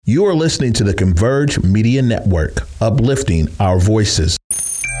You are listening to the Converge Media Network, uplifting our voices. It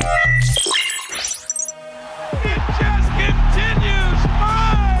just continues.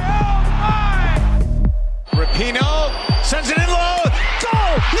 My, oh my. Rapinoe sends it in low.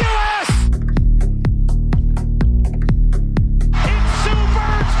 Goal, U.S. It's Sue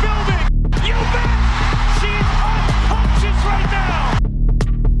Bird's building. You bet. She's unconscious right now.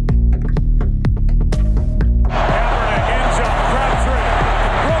 Kaepernick, end zone, Crabtree.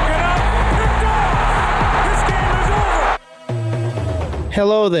 Broken up, picked off. This game is over.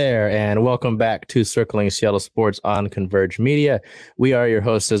 Hello there, and welcome back to Circling Seattle Sports on Converge Media. We are your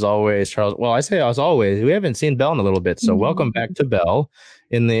hosts, as always, Charles. Well, I say as always. We haven't seen Bell in a little bit, so welcome back to Bell.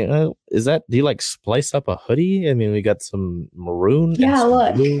 In the do you like splice up a hoodie? I mean, we got some maroon. Yeah, some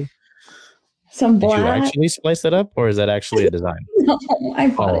look. blue. Some Did you black. actually splice that up, or is that actually a design? No, I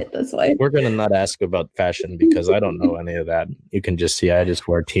bought Oh. it this way. We're going to not ask about fashion because I don't know any of that. You can just see I just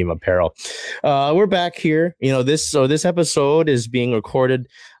wear team apparel. We're back here. This episode is being recorded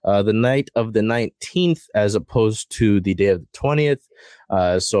the night of the 19th as opposed to the day of the 20th.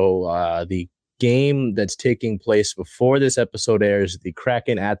 The game that's taking place before this episode airs, the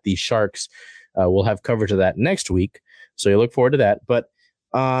Kraken at the Sharks. We'll have coverage of that next week. So you look forward to that. But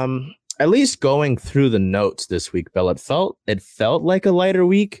at least going through the notes this week, Bill, it felt like a lighter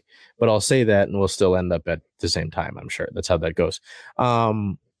week, but I'll say that and we'll still end up at the same time. I'm sure that's how that goes.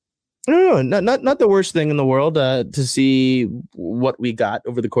 I don't know, not the worst thing in the world to see what we got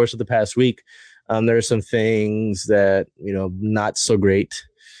over the course of the past week. There are some things that, not so great.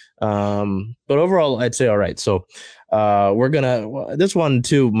 But overall, I'd say all right. So this one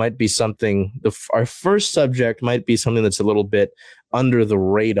too might be something, our first subject might be something that's a little bit under the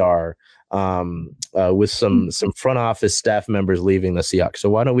radar, with some front office staff members leaving the Seahawks. So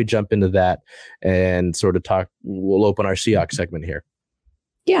why don't we jump into that and sort of talk? We'll open our Seahawks segment here.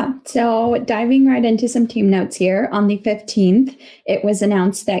 Yeah, so diving right into some team notes here. On the 15th, it was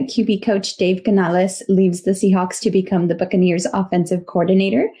announced that QB coach Dave Canales leaves the Seahawks to become the Buccaneers offensive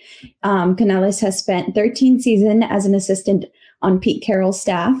coordinator. Canales has spent 13 seasons as an assistant on Pete Carroll's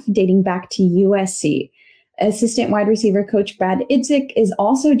staff, dating back to USC. Assistant wide receiver coach Brad Idzik is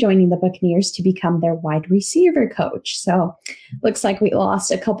also joining the Buccaneers to become their wide receiver coach. So looks like we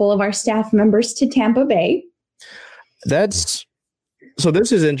lost a couple of our staff members to Tampa Bay. So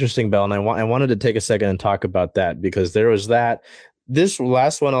this is interesting, Bell, and I wanted to take a second and talk about that because there was that. This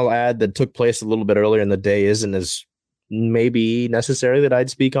last one I'll add that took place a little bit earlier in the day isn't as maybe necessary that I'd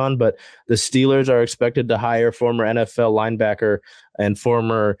speak on, but the Steelers are expected to hire former NFL linebacker and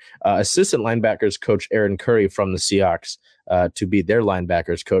former assistant linebackers coach Aaron Curry from the Seahawks to be their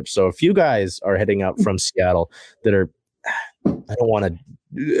linebackers coach. So a few guys are heading out from Seattle that are, I don't want to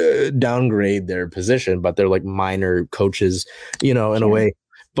downgrade their position, but they're like minor coaches, in a way.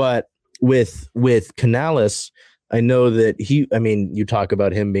 But with Canales, I know that you talk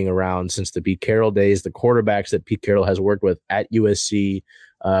about him being around since the Pete Carroll days, the quarterbacks that Pete Carroll has worked with at USC.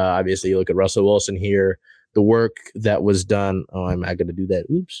 Obviously, you look at Russell Wilson here, the work that was done. Oh, I'm not going to do that.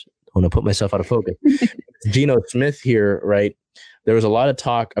 Oops. I want to put myself out of focus. Geno Smith here, right? There was a lot of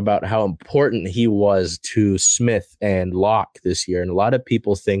talk about how important he was to Smith and Locke this year. And a lot of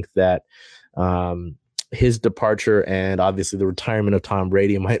people think that his departure and obviously the retirement of Tom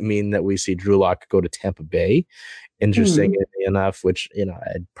Brady might mean that we see Drew Lock go to Tampa Bay. Interesting enough, which,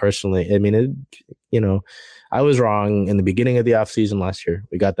 I personally, I was wrong in the beginning of the offseason last year.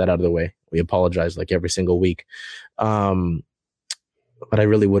 We got that out of the way. We apologize like every single week. But I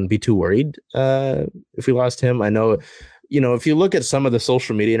really wouldn't be too worried if we lost him. I know, if you look at some of the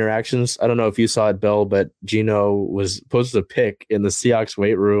social media interactions, I don't know if you saw it, Bill, but Geno was posted a pic in the Seahawks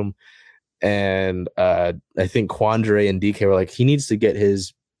weight room. And I think Quandre and DK were like, he needs to get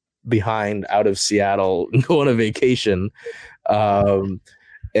his behind out of Seattle and go on a vacation. And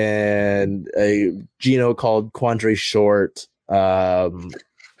Geno called Quandre short. Quandre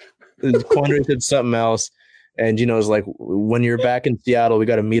said something else. And Geno's like, when you're back in Seattle, we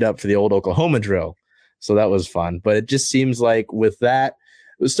got to meet up for the old Oklahoma drill. So that was fun. But it just seems like with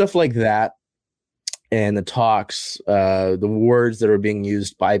stuff like that, and the talks, the words that are being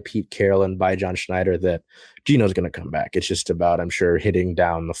used by Pete Carroll and by John Schneider that Geno's going to come back. It's just about, I'm sure, hitting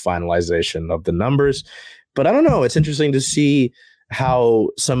down the finalization of the numbers. But I don't know. It's interesting to see how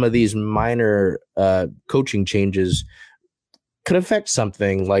some of these minor coaching changes could affect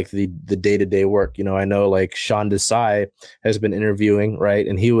something like the day-to-day work. I know like Sean Desai has been interviewing, right?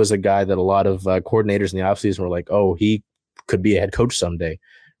 And he was a guy that a lot of coordinators in the offseason were like, oh, he could be a head coach someday,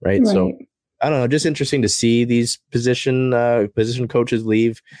 right? So I don't know, just interesting to see these position coaches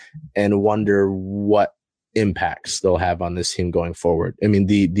leave and wonder what impacts they'll have on this team going forward. I mean,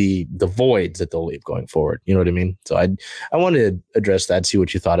 the voids that they'll leave going forward. You know what I mean? So I wanted to address that, see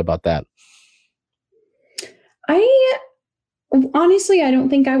what you thought about that. Honestly, I don't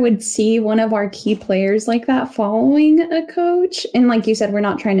think I would see one of our key players like that following a coach. And like you said, we're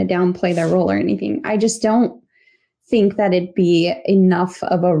not trying to downplay their role or anything. I just don't think that it'd be enough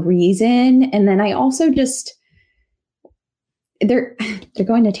of a reason. And then I also just, they're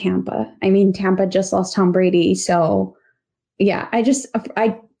going to Tampa. I mean, Tampa just lost Tom Brady. So yeah, I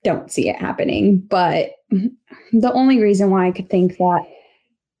don't see it happening. But the only reason why I could think that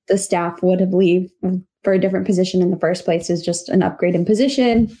the staff would have leave for a different position in the first place is just an upgrade in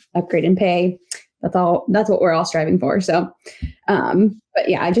position, upgrade in pay. That's what we're all striving for. So, but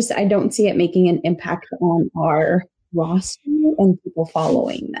yeah, I don't see it making an impact on our roster and people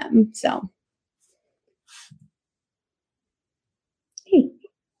following them. So, hey.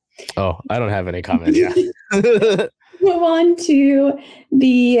 Oh, I don't have any comment. Yeah. Move on to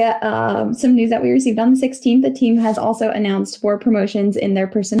the some news that we received on the 16th. The team has also announced 4 promotions in their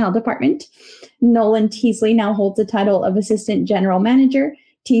personnel department. Nolan Teasley now holds the title of assistant general manager.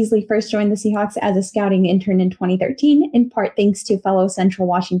 Teasley first joined the Seahawks as a scouting intern in 2013, in part thanks to fellow Central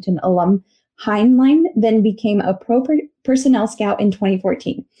Washington alum Heinlein, then became a pro personnel scout in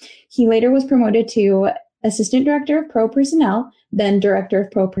 2014. He later was promoted to assistant director of pro personnel, then director of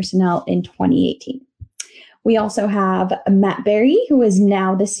pro personnel in 2018. We also have Matt Berry, who is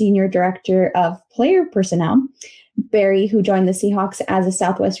now the senior director of player personnel. Berry, who joined the Seahawks as a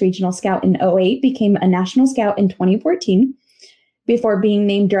Southwest Regional Scout in 2008, became a national scout in 2014 before being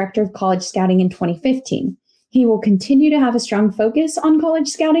named director of college scouting in 2015. He will continue to have a strong focus on college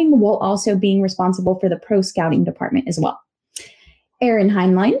scouting while also being responsible for the pro scouting department as well. Aaron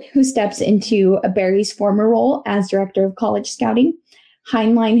Heinlein, who steps into Berry's former role as director of college scouting.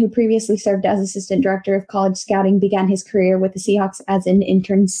 Heinlein, who previously served as assistant director of college scouting, began his career with the Seahawks as an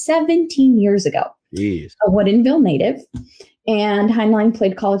intern 17 years ago. Jeez. A Woodinville native. And Heinlein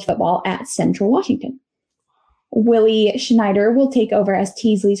played college football at Central Washington. Willie Schneider will take over as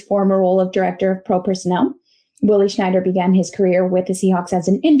Teasley's former role of director of pro personnel. Willie Schneider began his career with the Seahawks as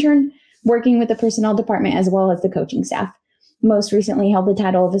an intern, working with the personnel department as well as the coaching staff. Most recently held the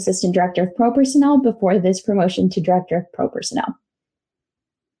title of assistant director of pro personnel before this promotion to director of pro personnel.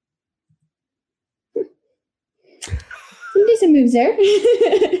 Some decent moves there.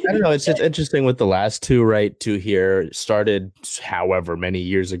 I don't know. It's just interesting with the last two, right? Two here started however many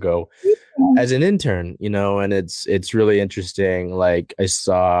years ago as an intern, you know, and it's really interesting. Like I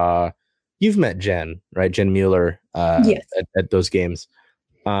saw, you've met Jen, right? Jen Mueller Yes. at those games.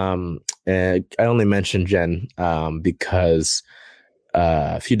 And I only mentioned Jen because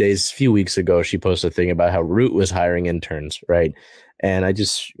a few weeks ago, she posted a thing about how Root was hiring interns, right? And I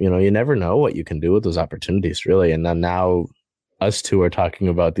just, you know, you never know what you can do with those opportunities, really. And then now us two are talking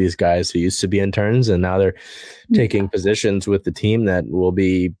about these guys who used to be interns, and now they're taking positions with the team that will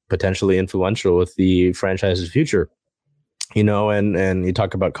be potentially influential with the franchise's future. You know, and you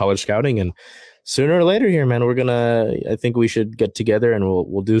talk about college scouting, and sooner or later here, man, I think we should get together and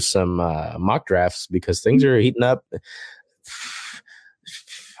we'll do some mock drafts because things are heating up.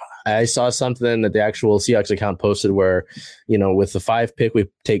 I saw something that the actual Seahawks account posted where, you know, with the 5 pick, we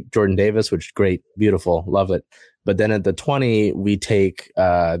take Jordan Davis, which is great, beautiful, love it. But then at the 20, we take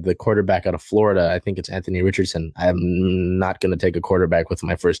the quarterback out of Florida. I think it's Anthony Richardson. I'm not going to take a quarterback with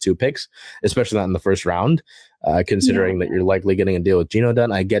my first 2 picks, especially not in the first round, considering that you're likely getting a deal with Geno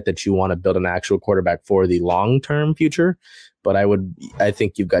done. I get that you want to build an actual quarterback for the long-term future, but I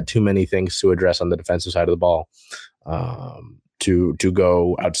think you've got too many things to address on the defensive side of the ball to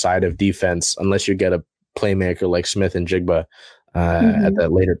go outside of defense unless you get a playmaker like Smith and Jigba at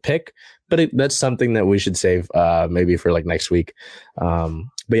that later pick. But that's something that we should save maybe for like next week. But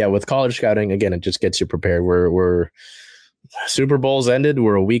yeah, with college scouting, again, it just gets you prepared. We're Super Bowl's ended.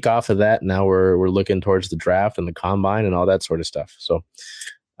 We're a week off of that. Now we're looking towards the draft and the combine and all that sort of stuff. So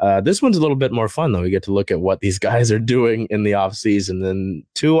this one's a little bit more fun, though. We get to look at what these guys are doing in the offseason. Then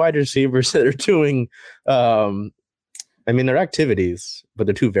 2 wide receivers that are doing, they're activities, but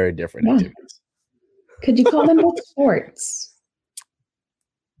they're 2 very different activities. Could you call them both sports?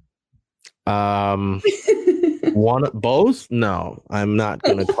 Both? No, I'm not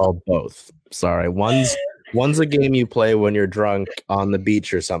going to call both. Sorry. One's a game you play when you're drunk on the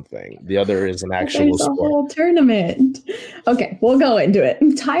beach or something. The other is an actual sport. A whole tournament. Okay, we'll go into it.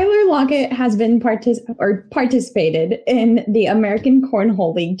 Tyler Lockett has been participated in the American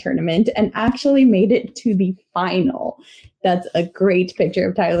Cornhole League tournament and actually made it to the final. That's a great picture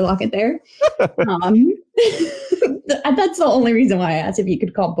of Tyler Lockett there. That's the only reason why I asked if you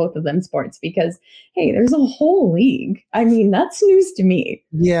could call both of them sports, because, hey, there's a whole league. I mean, that's news to me.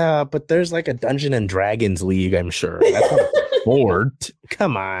 Yeah, but there's like a Dungeon and Dragons league, I'm sure. That's not a sport.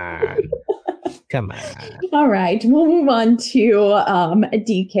 Come on. All right, we'll move on to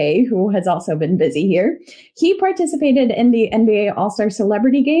DK, who has also been busy here. He participated in the NBA All-Star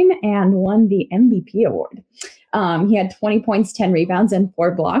Celebrity Game and won the MVP award. He had 20 points, 10 rebounds, and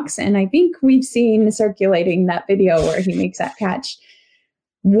 4 blocks. And I think we've seen circulating that video where he makes that catch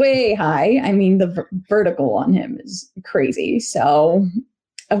way high. I mean, the vertical on him is crazy. So,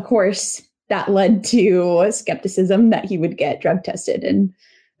 of course, that led to skepticism that he would get drug tested. And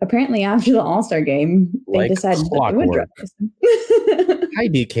apparently after the All-Star game, they Like decided that they would drug test him. Hi,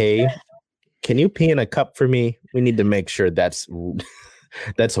 DK. Can you pee in a cup for me? We need to make sure that's okay.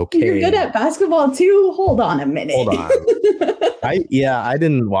 You're good at basketball too? Hold on a minute. Hold on. I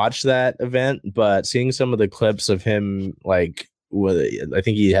didn't watch that event, but seeing some of the clips of him, like, I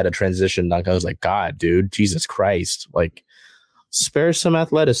think he had a transition dunk. I was like, God, dude, Jesus Christ. Like, spare some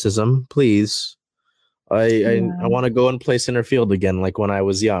athleticism, please. I want to go and play center field again, like when I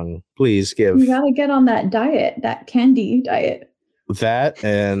was young. Please give. You gotta get on that diet, that candy diet. That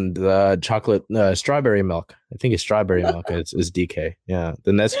and chocolate, strawberry milk. I think it's strawberry milk is DK. Yeah,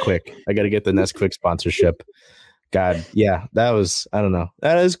 the Nesquik. I got to get the Nesquik sponsorship. God, yeah, that was, I don't know.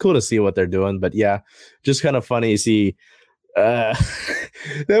 That is cool to see what they're doing, but yeah, just kind of funny to see. That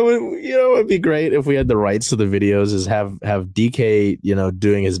would, it would be great if we had the rights to the videos. Is have DK,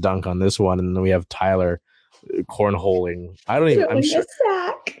 doing his dunk on this one, and then we have Tyler cornholing. I don't even. I'm sure.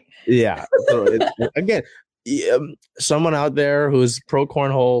 Sack. Yeah. So again. Someone out there who's pro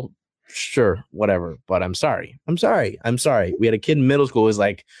cornhole, sure, whatever. But I'm sorry. We had a kid in middle school who was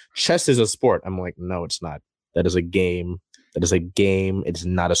like, chess is a sport. I'm like, no, it's not. That is a game. It's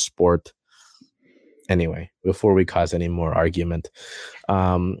not a sport. Anyway, before we cause any more argument,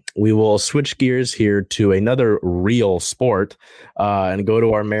 we will switch gears here to another real sport and go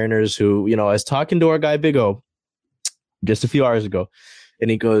to our Mariners who, I was talking to our guy Big O just a few hours ago. And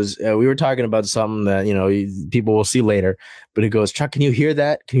he goes, we were talking about something that, people will see later. But he goes, Chuck, can you hear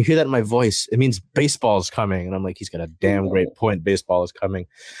that? Can you hear that in my voice? It means baseball's coming. And I'm like, he's got a damn great point. Baseball is coming.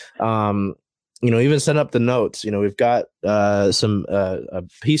 Even send up the notes. We've got a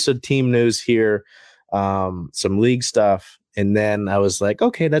piece of team news here, some league stuff. And then I was like,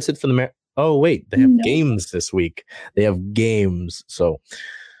 okay, that's it for the Oh, wait, they have games this week. They have games. So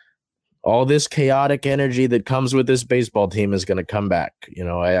all this chaotic energy that comes with this baseball team is going to come back.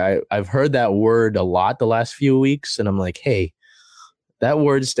 I've heard that word a lot the last few weeks, and I'm like, hey, that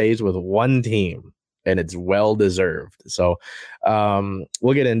word stays with one team, and it's well deserved. So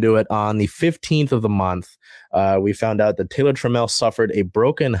we'll get into it. On the 15th of the month, we found out that Taylor Trammell suffered a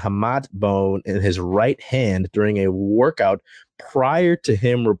broken hamate bone in his right hand during a workout prior to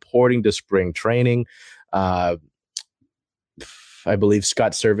him reporting to spring training. I believe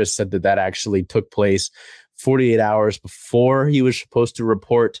Scott Service said that actually took place 48 hours before he was supposed to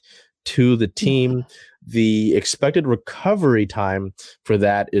report to the team. The expected recovery time for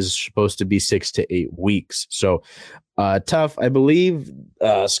that is supposed to be 6 to 8 weeks. So tough. I believe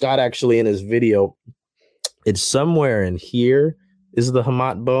Scott actually in his video, it's somewhere in here is the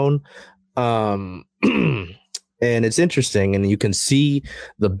hamate bone. And it's interesting. And you can see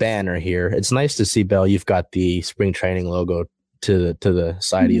the banner here. It's nice to see, Belle, you've got the spring training logo to the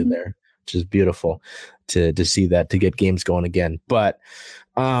side of you there, which is beautiful to see that, to get games going again. But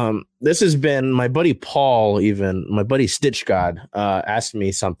this has been my buddy Paul, even my buddy Stitch God asked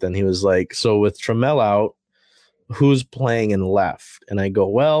me something. He was like, so with Trammell out, who's playing in left? And I go,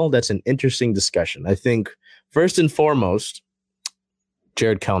 well, that's an interesting discussion. I think first and foremost,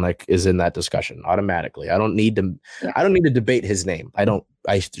 Jarred Kelenic is in that discussion automatically. I don't need to debate his name.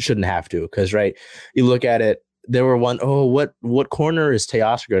 I shouldn't have to, because right, you look at it. There were what corner is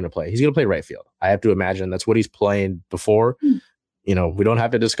Teoscar going to play? He's going to play right field. I have to imagine that's what he's playing before. We don't have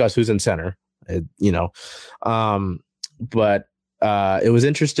to discuss who's in center, but it was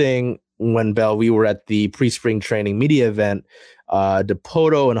interesting when, Belle, we were at the pre-spring training media event.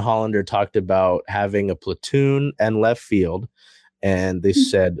 Dipoto and Hollander talked about having a platoon and left field, and they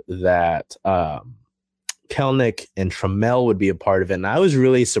said that Kelenic and Trammell would be a part of it. And I was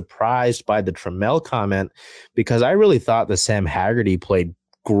really surprised by the Trammell comment, because I really thought that Sam Haggerty played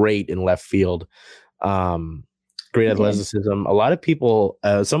great in left field. Great athleticism. A lot of people,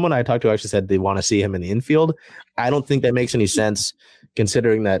 someone I talked to actually said they want to see him in the infield. I don't think that makes any sense,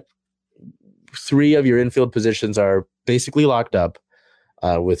 considering that 3 of your infield positions are basically locked up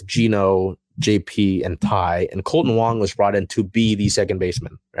with Gino, JP and Ty, and Colton Wong was brought in to be the second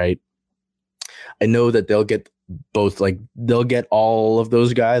baseman, right? I know that they'll get both, like they'll get all of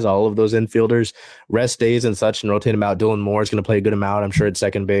those guys, all of those infielders, rest days and such, and rotate them out. Dylan Moore is going to play a good amount, I'm sure, at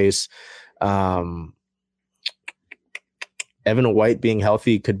second base. Evan White being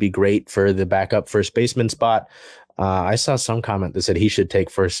healthy could be great for the backup first baseman spot. I saw some comment that said he should take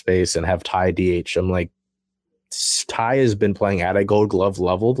first base and have Ty DH. I'm like, Ty has been playing at a Gold Glove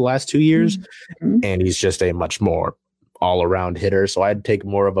level the last 2 years, and he's just a much more all-around hitter. So I'd take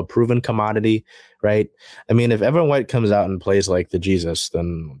more of a proven commodity, right? I mean, if Evan White comes out and plays like the Jesus,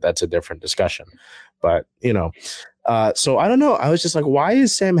 then that's a different discussion. But, so I don't know. I was just like, why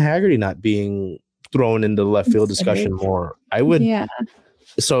is Sam Haggerty not being thrown into the left field discussion more? I would. Yeah.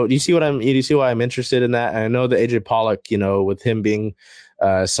 So do you see why I'm interested in that? And I know that AJ Pollock, with him being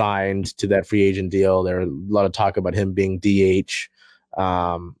signed to that free agent deal, there are a lot of talk about him being DH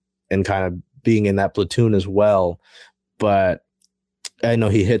and kind of being in that platoon as well. But I know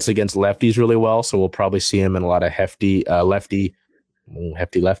he hits against lefties really well, so we'll probably see him in a lot of hefty. A lot of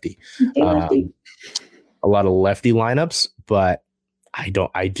lefty lineups, but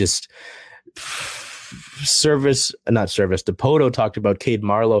Dipoto talked about Cade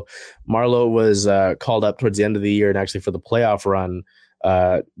Marlowe. Marlowe was called up towards the end of the year, and actually for the playoff run,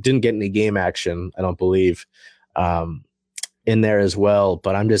 didn't get any game action, I don't believe, in there as well.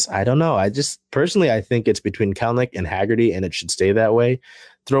 But I don't know. Personally, I think it's between Kelenic and Haggerty, and it should stay that way.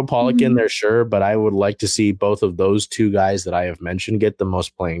 Throw Pollock in there, sure, but I would like to see both of those two guys that I have mentioned get the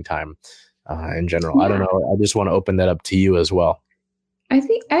most playing time in general. Yeah. I don't know. I just want to open that up to you as well. I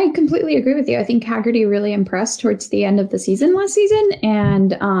think I completely agree with you. I think Haggerty really impressed towards the end of the season last season.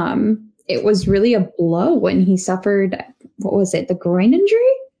 And it was really a blow when he suffered, what was it, the groin injury?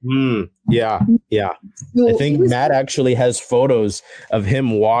 Yeah. So I think Matt actually has photos of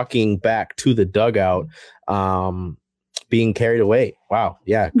him walking back to the dugout, being carried away. Wow.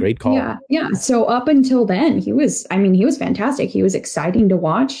 Yeah. Great call. Yeah. So up until then, he was fantastic. He was exciting to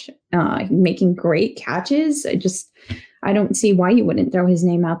watch, making great catches. I don't see why you wouldn't throw his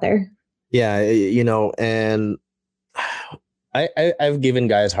name out there. Yeah, and I've given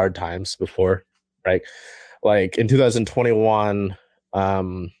guys hard times before, right? Like in 2021,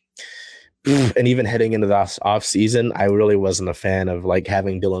 and even heading into the off season, I really wasn't a fan of like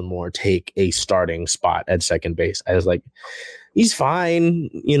having Dylan Moore take a starting spot at second base. I was like, he's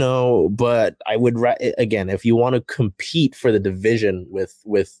fine, but I would again, if you want to compete for the division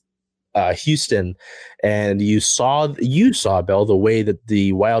with Houston, and you saw Bell, the way that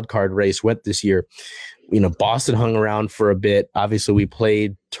the wild card race went this year. Boston hung around for a bit. Obviously, we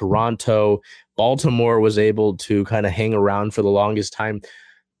played Toronto. Baltimore was able to kind of hang around for the longest time.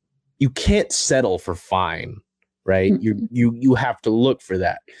 You can't settle for fine, right? You have to look for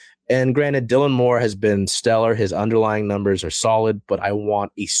that. And granted, Dylan Moore has been stellar. His underlying numbers are solid, but I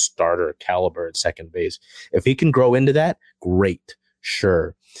want a starter caliber at second base. If he can grow into that, great,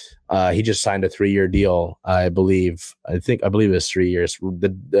 sure. He just signed a 3-year deal, I believe it was 3 years,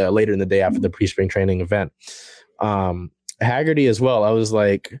 later in the day after the pre-spring training event. Haggerty as well.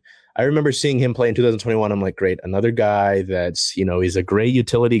 I remember seeing him play in 2021. I'm like, great, another guy that's, he's a great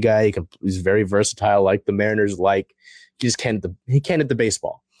utility guy. He's very versatile, like the Mariners like. He just can't hit the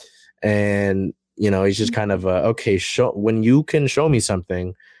baseball. And, he's just kind of, okay, when you can show me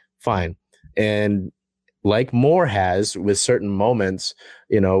something, fine. And like Moore has with certain moments,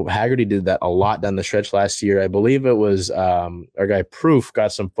 Haggerty did that a lot down the stretch last year. I believe it was our guy Proof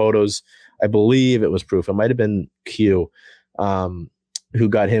got some photos. I believe it was Proof. It might have been Q, who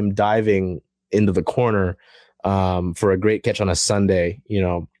got him diving into the corner for a great catch on a Sunday,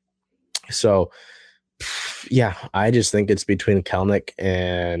 So, yeah, I just think it's between Kelenic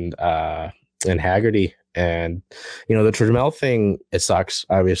and Haggerty. And, the Trammell thing, it sucks,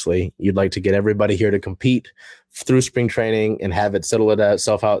 obviously. You'd like to get everybody here to compete through spring training and have it settle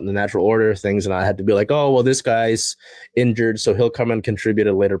itself out in the natural order of things. And I had to be like, oh, well, this guy's injured, so he'll come and contribute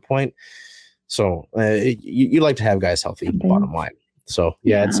at a later point. So you like to have guys healthy, bottom line. So,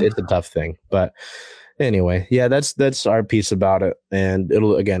 yeah. It's a tough thing. But anyway, yeah, that's our piece about it. And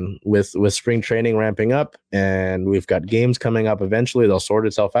it'll, again, with spring training ramping up and we've got games coming up eventually, they'll sort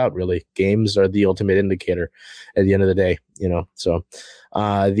itself out, really. Games are the ultimate indicator at the end of the day, So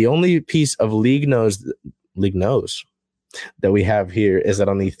the only piece of league knows that we have here is that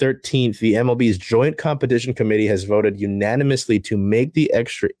on the 13th, the MLB's Joint Competition Committee has voted unanimously to make the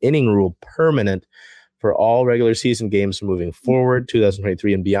extra inning rule permanent for all regular season games moving forward,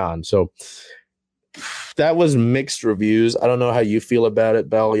 2023 and beyond. So that was mixed reviews. I don't know how you feel about it,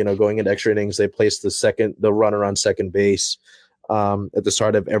 Bell. Going into extra innings, they placed the runner on second base. at the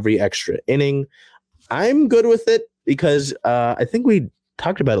start of every extra inning. I'm good with it because I think we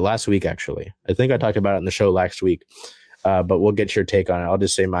talked about it last week, actually. I think I talked about it in the show last week, but we'll get your take on it. I'll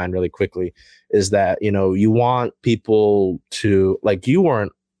just say mine really quickly, is that, you want people to, like, you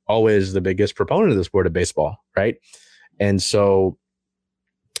weren't always the biggest proponent of the sport of baseball, right? And so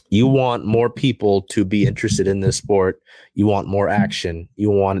you want more people to be interested in this sport. You want more action. You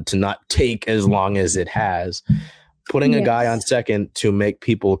want it to not take as long as it has. Putting a guy on second to make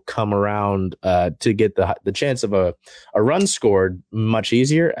people come around to get the chance of a run scored much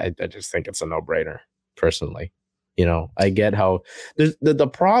easier. I just think it's a no-brainer, personally. I get how the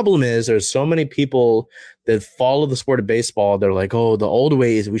problem is there's so many people that follow the sport of baseball. They're like, oh, the old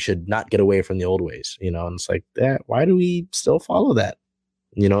ways, we should not get away from the old ways, and it's like that. Why do we still follow that?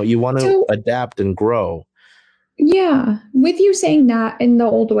 You want to adapt and grow. Yeah. With you saying that in the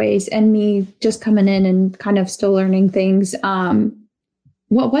old ways and me just coming in and kind of still learning things.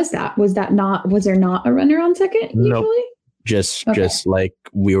 What was that? Was there not a runner on second usually? Just like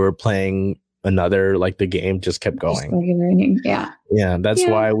we were playing another, like the game just kept going. Just regular inning. Yeah. Yeah. That's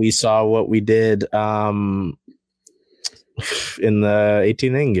why we saw what we did in the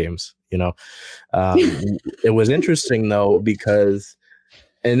 18 inning games, It was interesting though, because,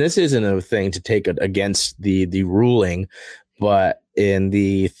 and this isn't a thing to take it against the ruling, but in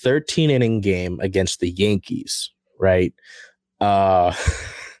the 13 inning game against the Yankees, right? That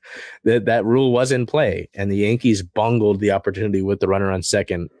rule was in play, and the Yankees bungled the opportunity with the runner on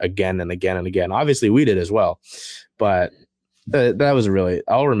second again and again and again. Obviously, we did as well, but that was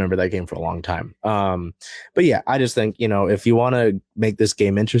I'll remember that game for a long time. But yeah, I just think, if you want to make this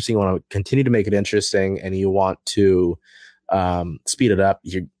game interesting, you want to continue to make it interesting, and you want to speed it up,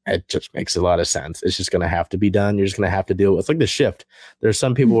 it just makes a lot of sense. It's just going to have to be done. You're just going to have to deal with, it's like the shift. There's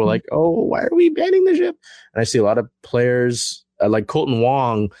some people who are like, oh, why are we banning the shift? And I see a lot of players like Colton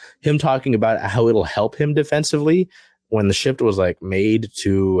Wong, him talking about how it'll help him defensively when the shift was like made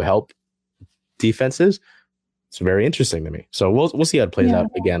to help defenses. It's very interesting to me. So we'll see how it plays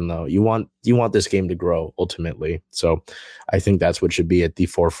out again, though. You want this game to grow ultimately. So I think that's what should be at the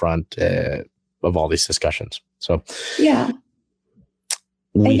forefront of all these discussions. So yeah,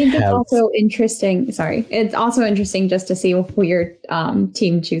 I think it's also interesting. Sorry, it's also interesting just to see who your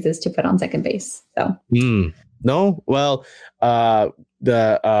team chooses to put on second base. So no, well, what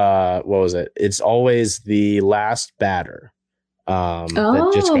was it? It's always the last batter.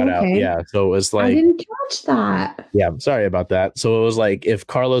 That just got out. Yeah, so it was like, I didn't catch that. Yeah, I'm sorry about that. So it was like if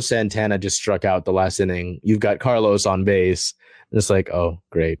Carlos Santana just struck out the last inning, you've got Carlos on base. And it's like, oh,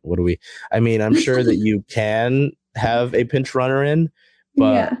 great. What do we? I mean, I'm sure that you can have a pinch runner in,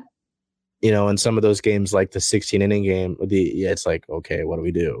 but in some of those games, like the 16 inning game, it's like, okay, what do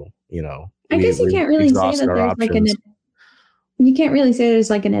we do? I guess you can't really say that there's options. You can't really say there's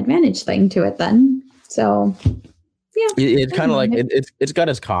like an advantage thing to it then. So yeah, it's kind of like it's got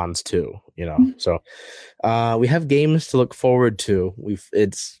its cons too, So we have games to look forward to.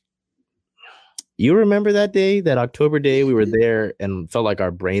 You remember that day, that October day, we were there and felt like our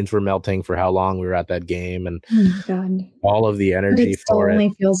brains were melting for how long we were at that game, and all of the energy for it. It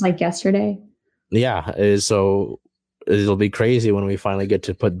only feels like yesterday. Yeah, so it'll be crazy when we finally get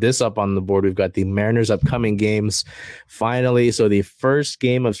to put this up on the board. We've got the Mariners' upcoming games finally. So the first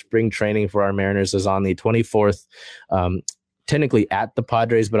game of spring training for our Mariners is on the 24th, technically at the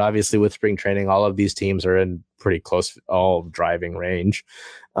Padres, but obviously with spring training, all of these teams are in pretty close, all driving range.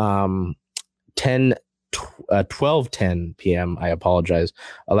 12:10 p.m. I apologize.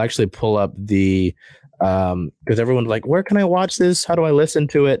 I'll actually pull up the because everyone's like, where can I watch this? How do I listen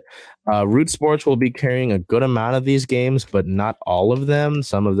to it? Root Sports will be carrying a good amount of these games, but not all of them.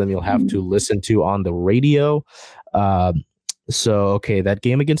 Some of them you'll have to listen to on the radio. So, okay, that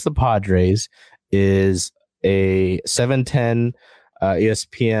game against the Padres is a 7:10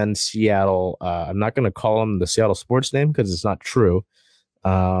 ESPN Seattle. I'm not going to call them the Seattle Sports name because it's not true.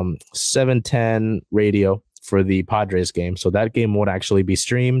 7:10 radio for the Padres game. So that game won't actually be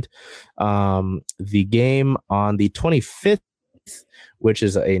streamed. The game on the 25th, which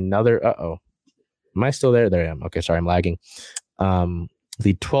is another, am I still there? There I am. Okay, sorry, I'm lagging. The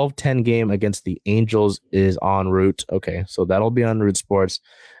 12:10 game against the Angels is en route. Okay, so that'll be on Root Sports.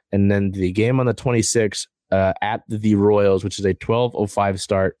 And then the game on the 26th at the Royals, which is a 12:05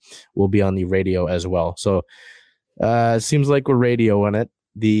 start, will be on the radio as well. So it seems like we're radioing it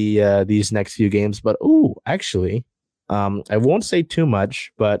these next few games. But actually, I won't say too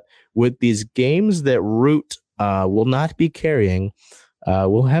much. But with these games that Root will not be carrying,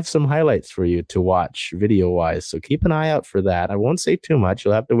 we'll have some highlights for you to watch video-wise. So keep an eye out for that. I won't say too much.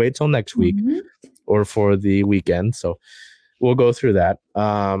 You'll have to wait till next week or for the weekend. So we'll go through that.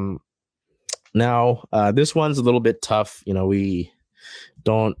 Now, this one's a little bit tough. We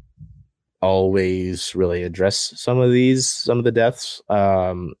don't always really address some of the deaths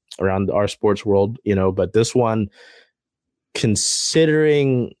around our sports world, but this one,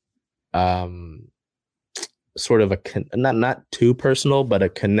 considering sort of not too personal, but a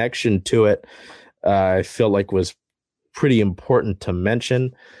connection to it, I feel like was pretty important to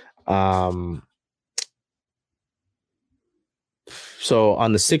mention. So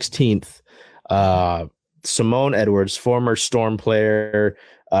on the 16th, Simone Edwards, former Storm player,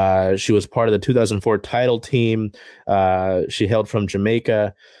 she was part of the 2004 title team. She hailed from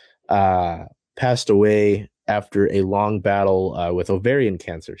Jamaica, passed away after a long battle with ovarian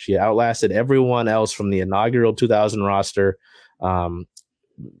cancer. She outlasted everyone else from the inaugural 2000 roster,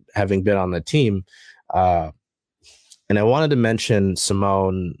 having been on the team. And I wanted to mention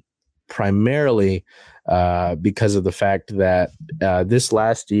Simone primarily because of the fact that this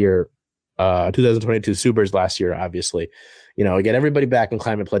last year, 2022 Subers last year, obviously, get everybody back in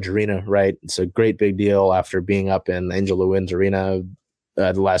Climate Pledge Arena, right? It's a great big deal after being up in Angel Lewin's arena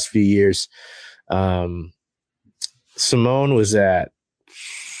the last few years. Simone was at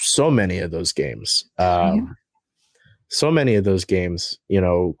so many of those games,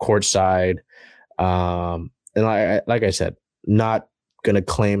 courtside. And like I said, not going to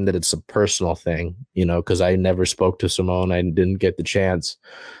claim that it's a personal thing, because I never spoke to Simone. I didn't get the chance.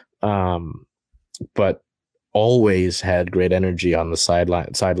 But always had great energy on the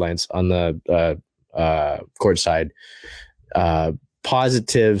sidelines on the court side.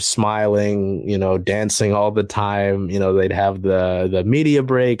 Positive, smiling, dancing all the time. They'd have the media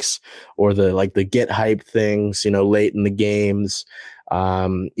breaks or the get hype things, late in the games.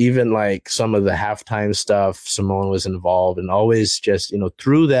 Even like some of the halftime stuff, Simone was involved, and always just,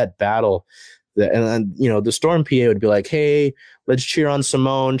 through that battle. And the Storm PA would be like, hey, let's cheer on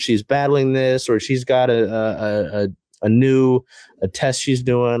Simone. She's battling this, or she's got a test she's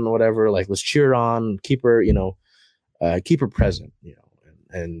doing, whatever. Like, let's cheer her on, keep her present,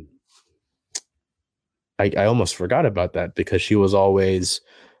 and I almost forgot about that because she was always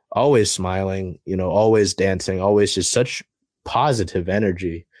smiling, always dancing, always just such positive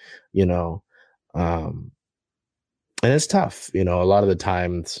energy, and it's tough, a lot of the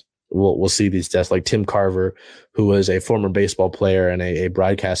times we'll see these deaths, like Tim Carver, who was a former baseball player and a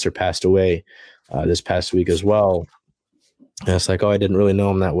broadcaster, passed away this past week as well. And it's like, I didn't really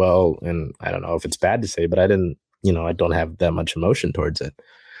know him that well, and I don't know if it's bad to say, but I didn't, I don't have that much emotion towards it.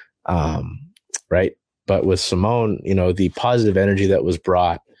 Right. But with Simone, the positive energy that was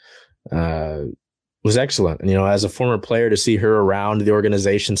brought was excellent. And, as a former player, to see her around the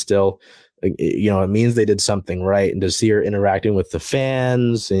organization still, it means they did something right. And to see her interacting with the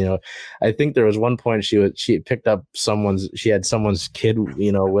fans, I think there was one point she picked up she had someone's kid,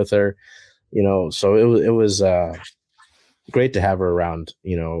 with her, so it was great to have her around,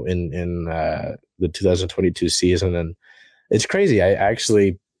 in the 2022 season. And it's crazy. I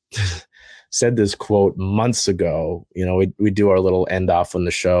actually said this quote months ago. We do our little end off on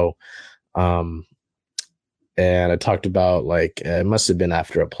the show. And I talked about it must have been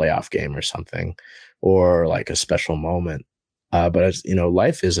after a playoff game or something, or like a special moment. But it's,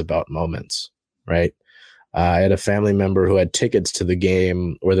 life is about moments, right? I had a family member who had tickets to the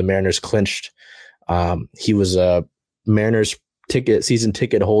game where the Mariners clinched. He was a Mariners season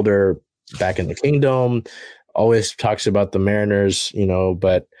ticket holder back in the Kingdom. Always talks about the Mariners,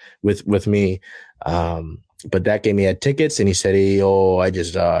 but with me. But that game he had tickets, and he said, I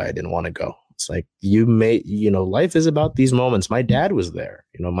didn't want to go. It's like, life is about these moments. My dad was there,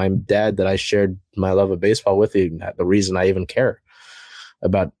 my dad that I shared my love of baseball with, the reason I even care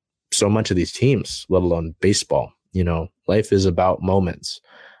about so much of these teams, let alone baseball. Life is about moments.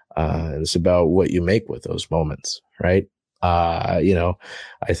 And it's about what you make with those moments, right? I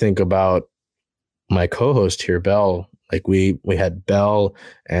think about my co-host here, Bell. Like we had Bell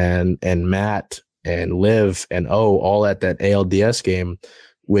and Matt and Liv and all at that ALDS game,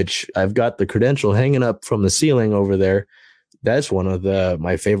 which I've got the credential hanging up from the ceiling over there. That's one of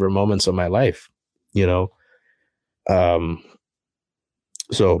my favorite moments of my life,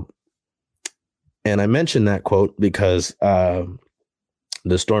 So, and I mentioned that quote because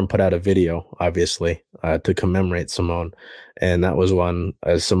the Storm put out a video, obviously, to commemorate Simone. And that was one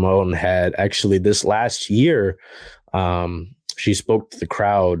Simone had actually this last year. She spoke to the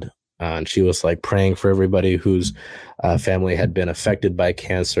crowd, and she was like praying for everybody whose family had been affected by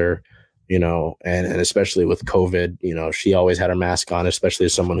cancer, and especially with COVID. She always had her mask on, especially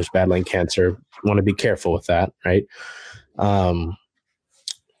as someone who's battling cancer. Want to be careful with that, right?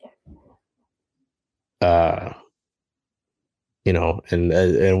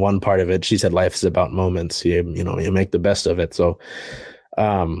 and one part of it, she said, life is about moments. You make the best of it. So,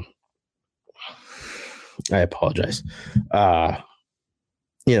 I apologize.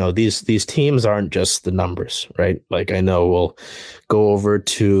 These teams aren't just the numbers, right? Like, I know we'll go over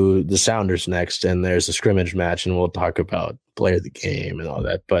to the Sounders next, and there's a scrimmage match, and we'll talk about player of the game and all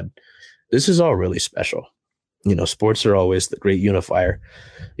that. But this is all really special. Sports are always the great unifier.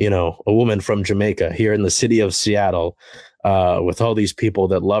 A woman from Jamaica here in the city of Seattle, with all these people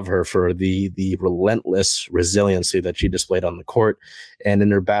that love her for the relentless resiliency that she displayed on the court and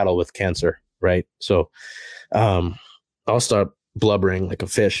in her battle with cancer, right? So I'll stop blubbering like a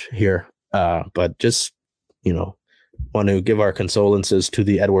fish here, but just want to give our condolences to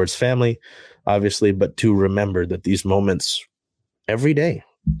the Edwards family, obviously, but to remember that these moments every day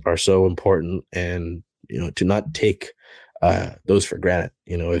are so important, and to not take those for granted.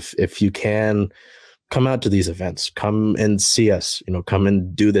 If you can come out to these events, come and see us, come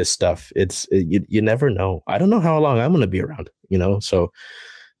and do this stuff. You never know. I don't know how long I'm going to be around, so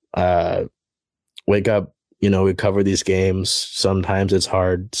wake up. We cover these games. Sometimes it's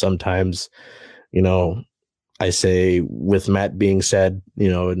hard. Sometimes, I say, with Matt being said,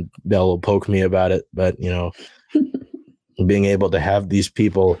 and Bell will poke me about it, but, being able to have these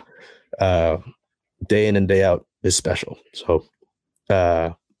people day in and day out is special. So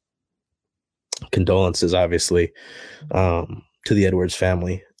condolences, obviously, to the Edwards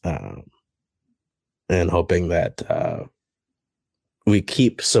family, and hoping that we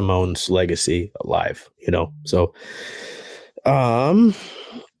keep Simone's legacy alive, So I'm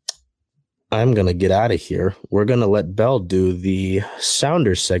going to get out of here. We're going to let Bell do the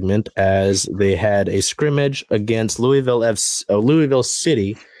Sounders segment, as they had a scrimmage against Louisville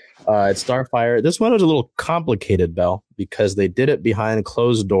City at Starfire. This one was a little complicated, Bell, because they did it behind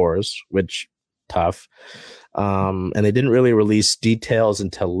closed doors, which tough. And they didn't really release details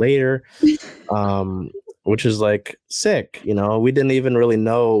until later, which is like sick. We didn't even really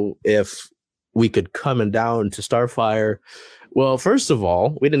know if we could come down to Starfire. Well, first of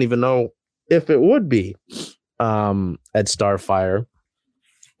all, we didn't even know if it would be at Starfire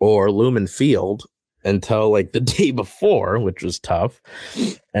or Lumen Field until like the day before, which was tough.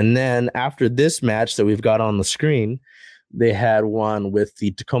 And then after this match that we've got on the screen, they had one with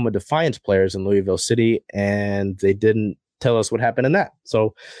the Tacoma Defiance players in Louisville City, and they didn't tell us what happened in that.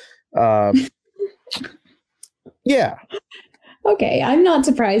 So, yeah. Okay, I'm not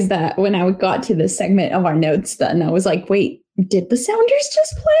surprised that when I got to this segment of our notes, then I was like, wait, did the Sounders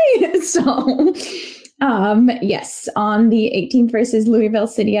just play? So, yes, on the 18th versus Louisville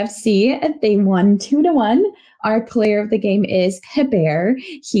City FC, they won 2-1. Our player of the game is Hebert.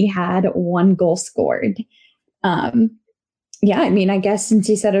 He had 1 goal scored. Yeah, I mean, I guess since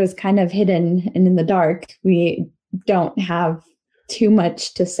you said it was kind of hidden and in the dark, we don't have too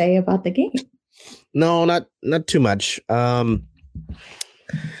much to say about the game. No, not too much. I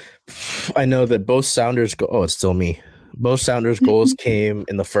know that both Sounders it's still me. Both Sounders goals came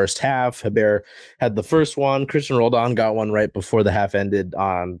in the first half. Hebert had the first one. Christian Roldan got one right before the half ended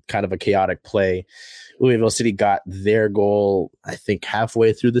on kind of a chaotic play. Louisville City got their goal, I think,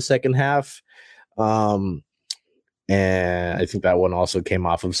 halfway through the second half. And I think that one also came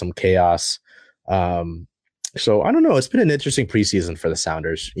off of some chaos. So I don't know. It's been an interesting preseason for the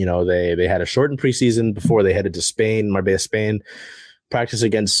Sounders. They had a shortened preseason before they headed to Spain, Marbella, Spain, practice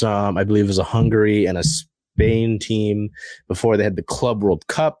against I believe it was a Hungary and a Spain team before they had the Club World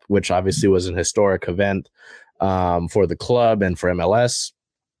Cup, which obviously was an historic event for the club and for MLS.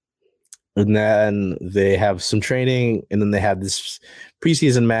 And then they have some training, and then they have this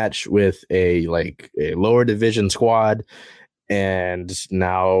preseason match with a lower division squad. And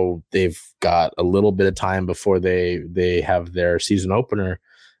now they've got a little bit of time before they have their season opener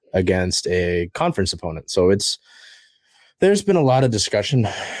against a conference opponent. So there's been a lot of discussion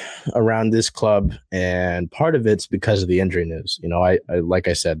around this club, and part of it's because of the injury news. I like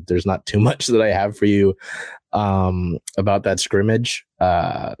I said, there's not too much that I have for you about that scrimmage.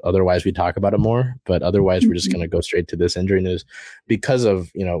 Otherwise we talk about it more, but otherwise we're just going to go straight to this injury news because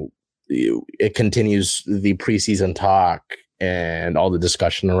of, it continues the preseason talk and all the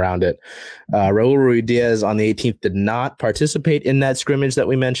discussion around it. Raul Ruidiaz on the 18th did not participate in that scrimmage that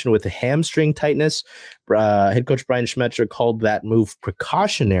we mentioned with the hamstring tightness. Head coach Brian Schmetzer called that move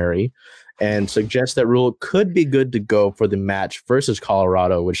precautionary and suggests that Raul could be good to go for the match versus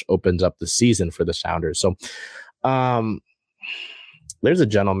Colorado, which opens up the season for the Sounders. So there's a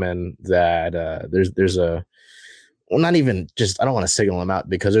gentleman that there's a, well, not even just, I don't want to signal him out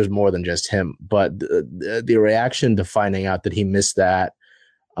because there's more than just him, but the reaction to finding out that he missed that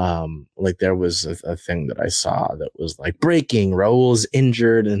Like there was a thing that I saw that was like breaking. Raul's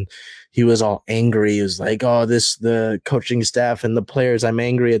injured and he was all angry. He was like, "Oh, the coaching staff and the players, I'm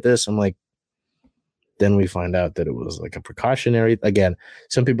angry at this." I'm like, then we find out that it was like a precautionary. Again,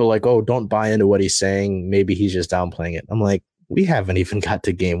 some people are like, "Oh, don't buy into what he's saying. Maybe he's just downplaying it." I'm like, we haven't even got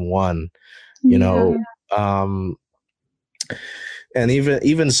to game one, you know. And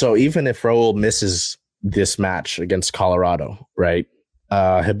even so, even if Raul misses this match against Colorado, right?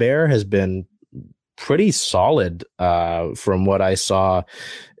 Hebert has been pretty solid from what I saw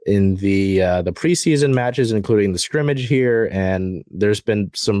in the preseason matches, including the scrimmage here, and there's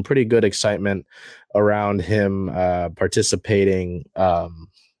been some pretty good excitement around him participating. The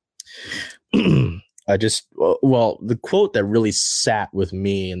quote that really sat with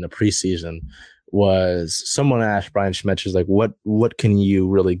me in the preseason was someone asked Brian Schmetz, like, what can you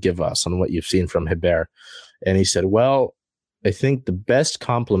really give us on what you've seen from Hebert? And he said, well, I think the best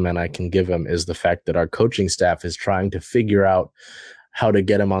compliment I can give him is the fact that our coaching staff is trying to figure out how to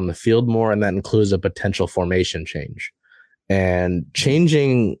get him on the field more, and that includes a potential formation change. And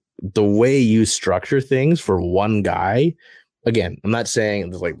changing the way you structure things for one guy, again, I'm not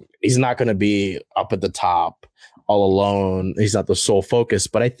saying like he's not going to be up at the top all alone. He's not the sole focus,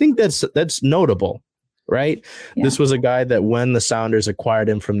 but I think that's notable, right? Yeah. This was a guy that when the Sounders acquired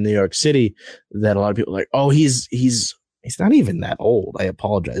him from New York City, that a lot of people were like, oh, he's not even that old. I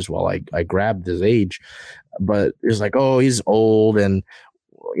apologize while I grabbed his age, but it's like, oh, he's old. And,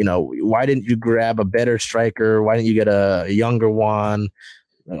 you know, why didn't you grab a better striker? Why didn't you get a younger one?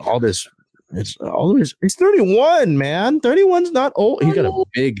 All this. It's 31, man. 31's not old. He's got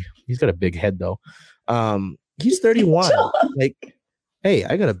a big head though. He's 31. Like, hey,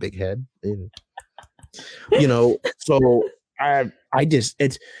 I got a big head. You know, so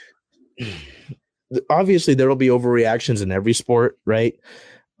it's obviously there will be overreactions in every sport, right?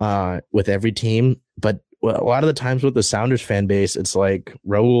 With every team, but a lot of the times with the Sounders fan base, it's like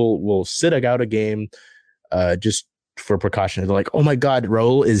Raul will sit out a game just for precaution. They're like, oh my God,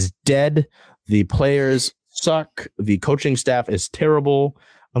 Raul is dead. The players suck. The coaching staff is terrible.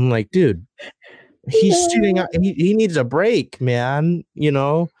 I'm like, dude, he's shooting out. He needs a break, man. You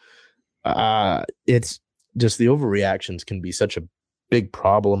know, it's just the overreactions can be such a big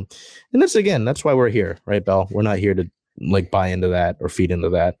problem. And that's why we're here, right, Bell? We're not here to like buy into that or feed into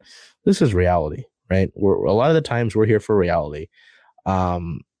that. This is reality, right? A lot of the times we're here for reality.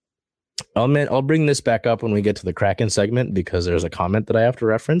 I'll bring this back up when we get to the Kraken segment because there's a comment that I have to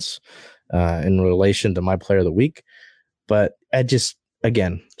reference in relation to my player of the week. But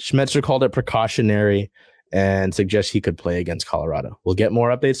Schmetzer called it precautionary and suggests he could play against Colorado. We'll get more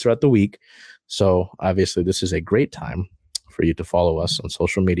updates throughout the week. So obviously this is a great time for you to follow us on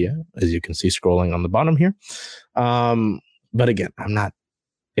social media, as you can see scrolling on the bottom here. But again, I'm not,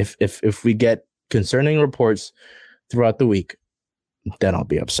 if we get concerning reports throughout the week, then I'll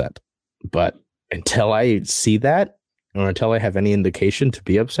be upset. But until I see that, or until I have any indication to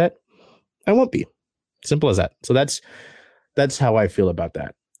be upset, I won't be. Simple as that. So that's how I feel about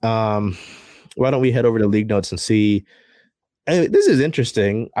that. Why don't we head over to League Notes and see? This is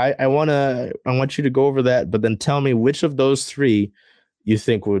interesting. I want you to go over that, but then tell me which of those three you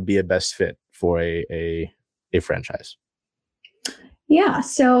think would be a best fit for a franchise. Yeah,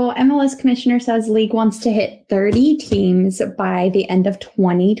 so MLS Commissioner says league wants to hit 30 teams by the end of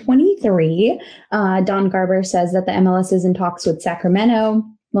 2023. Don Garber says that the MLS is in talks with Sacramento,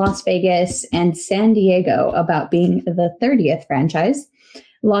 Las Vegas, and San Diego about being the 30th franchise.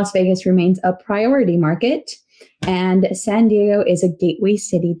 Las Vegas remains a priority market, and San Diego is a gateway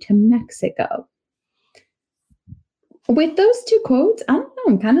city to Mexico. With those two quotes, I don't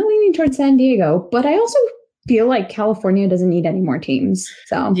know, I'm kind of leaning towards San Diego, but I also feel like California doesn't need any more teams.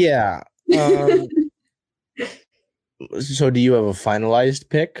 So yeah. So do you have a finalized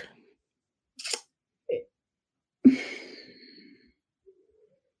pick?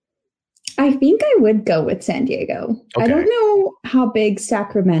 I think I would go with San Diego. Okay. I don't know how big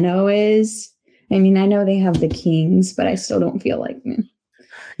Sacramento is. I mean, I know they have the Kings, but I still don't feel like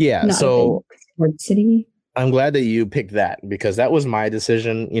so sports city. I'm glad that you picked that because that was my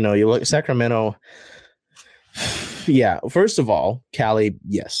decision. You know, you look at Sacramento. Yeah, first of all, Cali,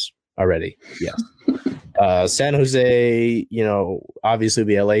 yes, already, yes. San Jose, you know, obviously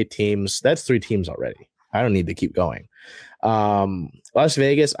the LA teams, that's 3 teams already. I don't need to keep going. Las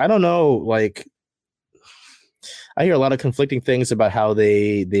Vegas, I don't know, like, I hear a lot of conflicting things about how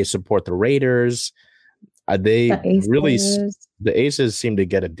they support the Raiders. The Aces seem to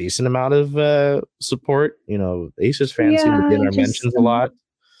get a decent amount of support. You know, Aces fans seem to get our mentions a lot.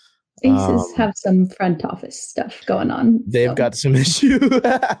 Aces have some front office stuff going on. They've got some issue.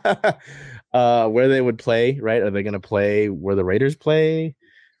 Where they would play, right? Are they going to play where the Raiders play?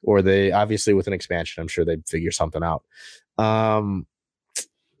 Or they obviously with an expansion, I'm sure they'd figure something out.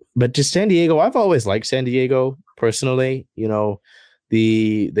 But just San Diego, I've always liked San Diego personally. You know,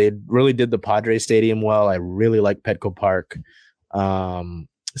 they really did the Padres Stadium well. I really like Petco Park.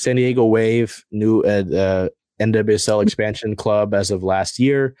 San Diego Wave, new NWSL expansion club as of last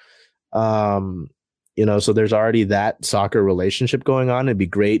year. You know, so there's already that soccer relationship going on. It'd be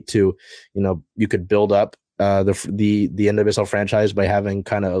great to, you know, you could build up the NWSL franchise by having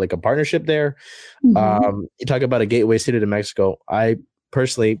kind of like a partnership there. Mm-hmm. You talk about a gateway city to Mexico. I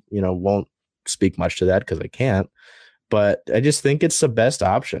personally, you know, won't speak much to that because I can't, but I just think it's the best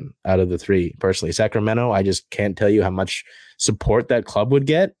option out of the three. Personally, Sacramento, I just can't tell you how much support that club would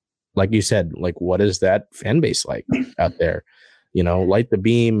get. Like you said, like what is that fan base like out there? You know, light the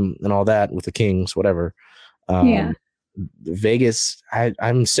beam and all that with the Kings, whatever. Vegas,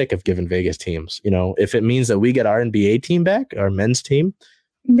 I'm sick of giving Vegas teams. You know, if it means that we get our NBA team back, our men's team,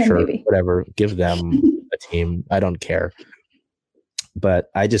 then sure, maybe. Whatever, give them a team. I don't care. But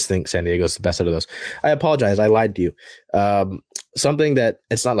I just think San Diego's the best out of those. I apologize. I lied to you. Something that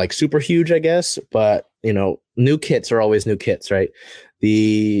it's not like super huge, I guess, but you know, new kits are always new kits, right?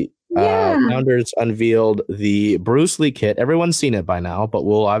 The Founders unveiled the Bruce Lee kit. Everyone's seen it by now, but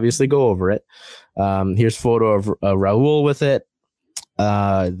we'll obviously go over it. Here's a photo of Raul with it.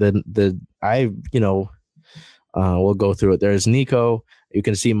 We'll go through it. There's Nico. You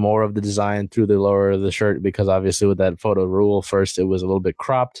can see more of the design through the lower of the shirt because obviously with that photo Raul first, it was a little bit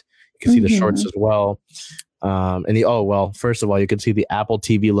cropped. You can see the shorts as well. First of all, you can see the Apple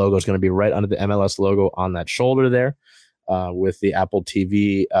TV logo is going to be right under the MLS logo on that shoulder there. With the Apple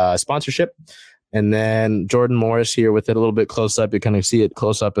TV sponsorship. And then Jordan Morris here with it a little bit close up. You kind of see it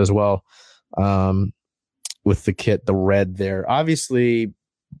close up as well with the kit, the red there. Obviously,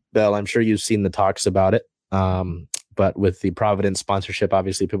 Belle, I'm sure you've seen the talks about it. But with the Providence sponsorship,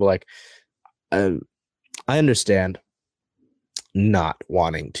 obviously people like, I understand not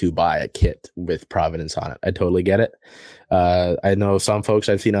wanting to buy a kit with Providence on it. I totally get it. I know some folks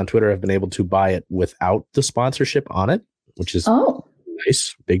I've seen on Twitter have been able to buy it without the sponsorship on it, which is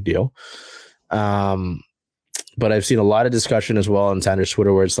nice, big deal. But I've seen a lot of discussion as well on Sanders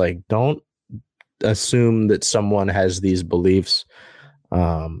Twitter where it's like, don't assume that someone has these beliefs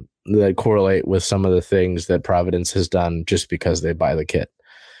that correlate with some of the things that Providence has done just because they buy the kit.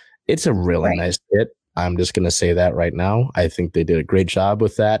 It's a really nice kit. I'm just going to say that right now. I think they did a great job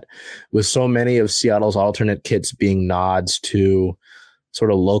with that. With so many of Seattle's alternate kits being nods to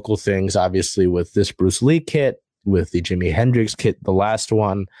sort of local things, obviously with this Bruce Lee kit, with the Jimi Hendrix kit, the last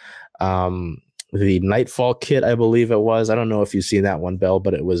one, the Nightfall kit, I believe it was. I don't know if you've seen that one, Belle,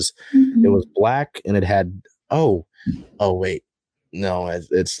 but it was black and it had,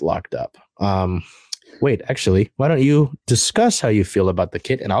 it's locked up. Wait, actually, why don't you discuss how you feel about the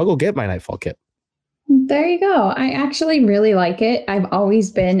kit and I'll go get my Nightfall kit. There you go. I actually really like it. I've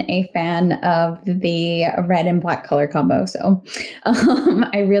always been a fan of the red and black color combo. So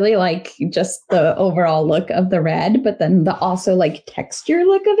I really like just the overall look of the red, but then the also like texture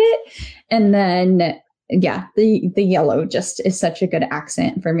look of it. And then, the yellow just is such a good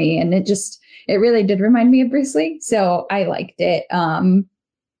accent for me. And it really did remind me of Bruce Lee. So I liked it.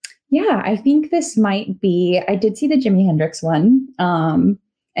 I think this might be, I did see the Jimi Hendrix one.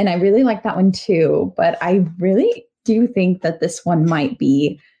 And I really like that one too, but I really do think that this one might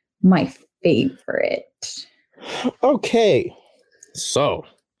be my favorite. Okay. So,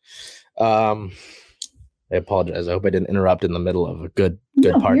 I apologize. I hope I didn't interrupt in the middle of a good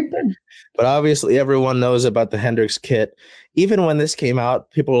part. But obviously everyone knows about the Hendrix kit. Even when this came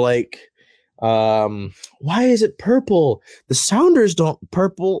out, people were like, why is it purple? The Sounders don't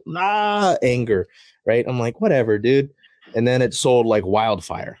purple. Anger, right? I'm like, whatever, dude. And then it sold like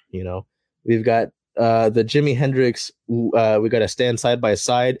wildfire. You know, we've got the Jimi Hendrix. We got to stand side by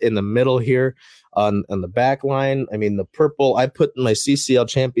side in the middle here on the back line. I mean, the purple. I put my CCL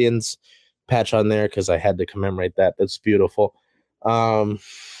Champions patch on there because I had to commemorate that. That's beautiful. Can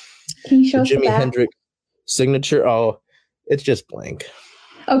you show the Jimi Hendrix signature? Oh, it's just blank.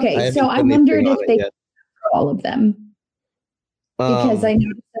 Okay, so I wondered if they could all of them. Because I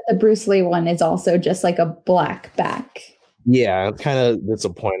noticed that the Bruce Lee one is also just like a black back. Yeah, kind of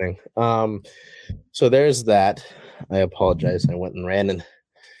disappointing. So there's that. I apologize. I went and ran and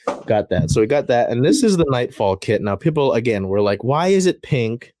got that. So we got that. And this is the Nightfall kit. Now, people, again, were like, why is it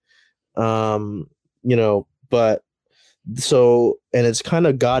pink? But so, and it's kind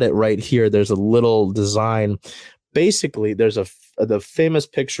of got it right here. There's a little design. Basically, there's a the famous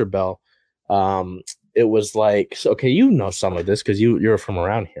picture, Bell. It was like, okay, you know some of this because you're from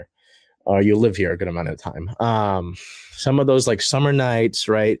around here, or you live here a good amount of time. Some of those like summer nights,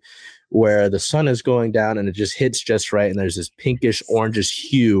 right, where the sun is going down and it just hits just right, and there's this pinkish orangish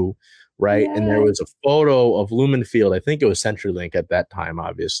hue, right? Yeah. And there was a photo of Lumen Field. I think it was CenturyLink at that time,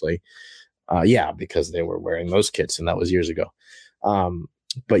 obviously. Yeah, because they were wearing those kits, and that was years ago.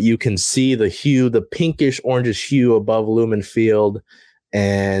 But you can see the hue, the pinkish orangish hue above Lumen Field,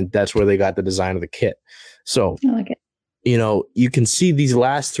 and that's where they got the design of the kit. So, I like it. You know, you can see these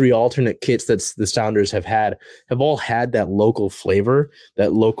last three alternate kits that the Sounders have all had that local flavor,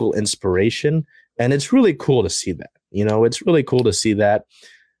 that local inspiration, and it's really cool to see that. You know, it's really cool to see that.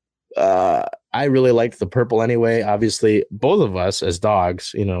 I really liked the purple anyway. Obviously, both of us as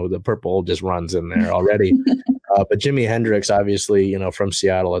dogs, you know, the purple just runs in there already. But Jimi Hendrix, obviously, you know, from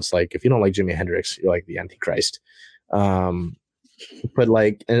Seattle, it's like, if you don't like Jimi Hendrix, you're like the Antichrist. But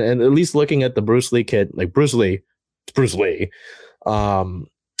like, and at least looking at the Bruce Lee kit, like Bruce Lee, it's Bruce Lee.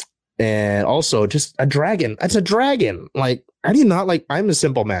 And also just a dragon. It's a dragon. Like, how do you not like, I'm a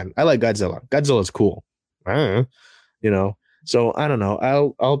simple man. I like Godzilla. Godzilla's cool. You know? So I don't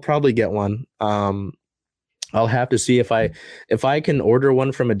know. I'll probably get one. I'll have to see if I can order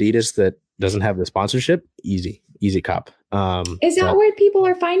one from Adidas that doesn't have the sponsorship. Easy cop. Is that where people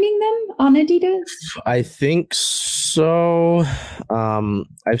are finding them, on Adidas? I think so.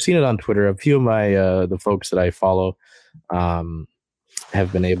 I've seen it on Twitter. A few of my the folks that I follow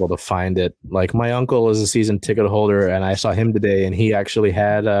have been able to find it. Like my uncle is a season ticket holder, and I saw him today, and he actually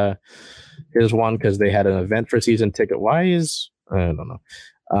had here's one because they had an event for season ticket. I don't know.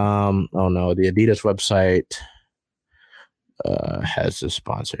 Oh no, the Adidas website has a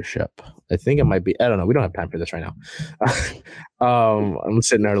sponsorship. I think it might be. I don't know. We don't have time for this right now. I'm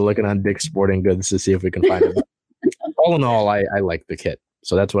sitting there looking on Dick's Sporting Goods to see if we can find it. All in all, I like the kit.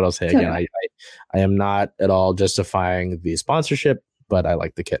 So that's what I'll say again. I am not at all justifying the sponsorship, but I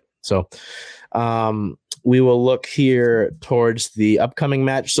like the kit. So we will look here towards the upcoming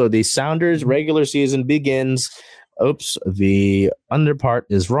match. So the Sounders regular season begins. Oops, the under part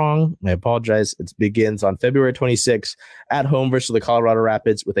is wrong. I apologize. It begins on February 26th at home versus the Colorado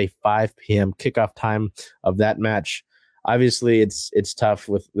Rapids with a 5 p.m. kickoff time of that match. Obviously, it's tough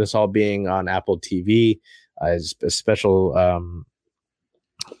with this all being on Apple TV. It's a special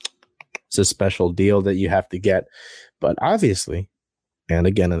deal that you have to get. But obviously, and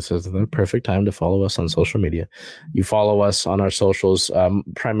again, this is the perfect time to follow us on social media. You follow us on our socials,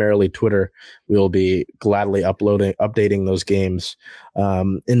 primarily Twitter. We'll be gladly updating those games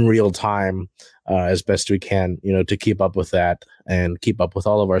in real time as best we can, you know, to keep up with that and keep up with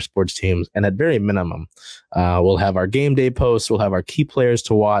all of our sports teams. And at very minimum, we'll have our game day posts. We'll have our key players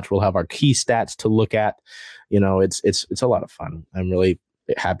to watch. We'll have our key stats to look at. You know, it's a lot of fun. I'm really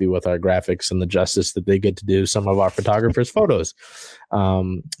happy with our graphics and the justice that they get to do some of our photographers' photos.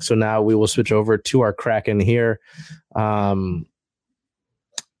 So now we will switch over to our Kraken here. I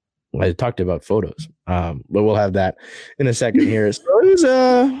talked about photos, but we'll have that in a second here. So it's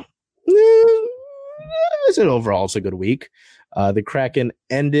a good week. The Kraken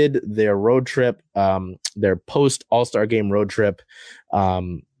ended their road trip, their post All-Star game road trip.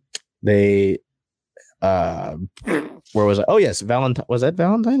 Where was I? Oh yes, was that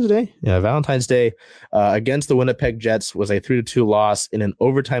Valentine's Day? Yeah, Valentine's Day against the Winnipeg Jets was a 3-2 loss in an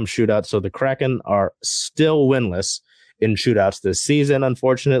overtime shootout. So the Kraken are still winless in shootouts this season,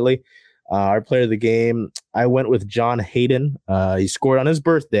 unfortunately. Our player of the game, I went with John Hayden. He scored on his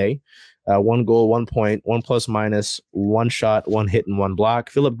birthday. 1 goal, 1 point, 1 plus minus, 1 shot, 1 hit, and 1 block.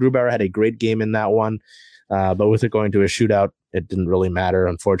 Philip Grubauer had a great game in that one, but with it going to a shootout, it didn't really matter,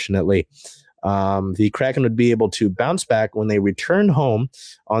 unfortunately. The Kraken would be able to bounce back when they return home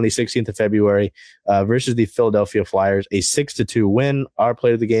on the 16th of February versus the Philadelphia Flyers, a 6-2 win. Our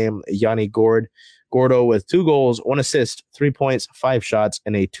player of the game, Yanni Gordo with 2 goals, 1 assist, 3 points, 5 shots,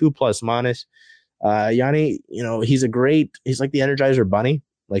 and a 2 plus minus. Yanni, you know, he's like the Energizer Bunny.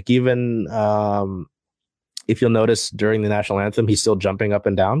 Like even if you'll notice during the national anthem, he's still jumping up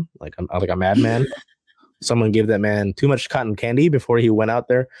and down like a madman. Someone gave that man too much cotton candy before he went out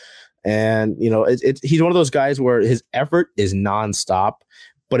there. And, you know, he's one of those guys where his effort is nonstop,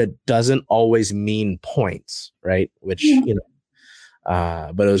 but it doesn't always mean points, right? Which, you know,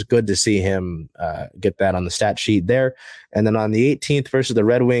 but it was good to see him get that on the stat sheet there. And then on the 18th versus the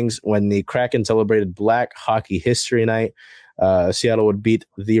Red Wings, when the Kraken celebrated Black Hockey History Night, Seattle would beat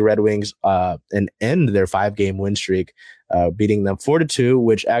the Red Wings and end their 5-game win streak, beating them 4-2,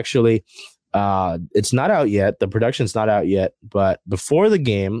 which actually... it's not out yet. The production's not out yet, but before the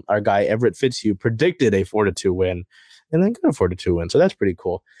game, our guy Everett Fitzhugh predicted a 4-2 win, and then could afford a 2 win. So that's pretty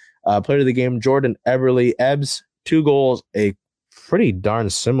cool. Player of the game, Jordan Eberle. Ebbs, 2 goals, a pretty darn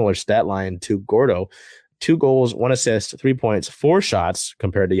similar stat line to Gordo. 2 goals, 1 assist, 3 points, 4 shots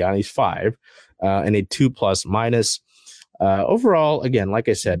compared to Yanni's 5, and a 2+ minus. Overall, again, like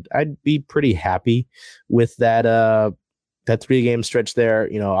I said, I'd be pretty happy with that 3-game stretch there.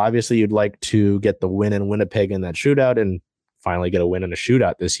 You know, obviously you'd like to get the win in Winnipeg in that shootout and finally get a win in a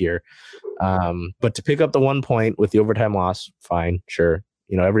shootout this year. But to pick up the 1 point with the overtime loss, fine, sure.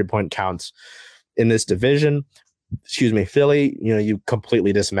 You know, every point counts in this division. Philly, you know, you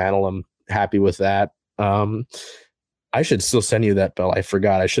completely dismantle them. Happy with that. I should still send you that, Bill. I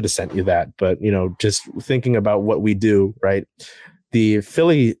forgot. I should have sent you that. But, you know, just thinking about what we do, right? The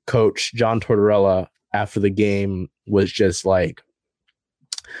Philly coach, John Tortorella, after the game was just like,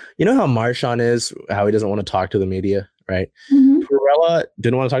 you know how Marshawn is, how he doesn't want to talk to the media, right? Mm-hmm. Tortorella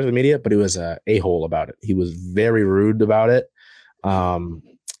didn't want to talk to the media, but he was a a-hole about it. He was very rude about it, and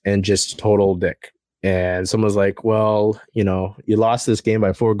just total dick. And someone's like, well, you know, you lost this game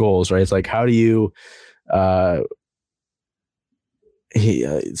by 4 goals, right? It's like, how do you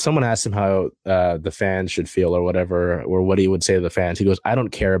someone asked him how the fans should feel or whatever, or what he would say to the fans. He goes, I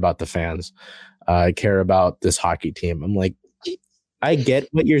don't care about the fans. I care about this hockey team. I'm like, I get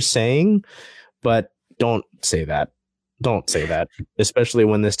what you're saying, but don't say that. Don't say that, especially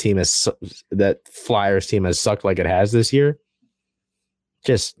when this team is that Flyers team has sucked like it has this year.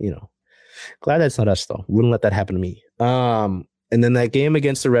 Just, you know, glad that's not us though. Wouldn't let that happen to me. And then that game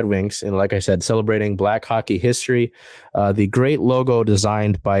against the Red Wings, and like I said, celebrating Black hockey history, the great logo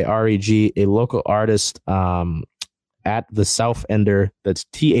designed by REG, a local artist at the South Ender. That's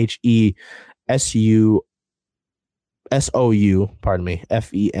TheSou, pardon me,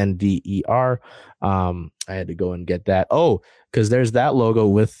 FENDER. I had to go and get that. Oh, because there's that logo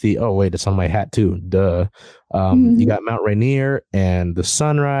with the, oh wait, it's on my hat too. Duh. You got Mount Rainier and the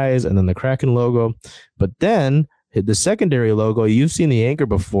sunrise and then the Kraken logo. But then the secondary logo, you've seen the anchor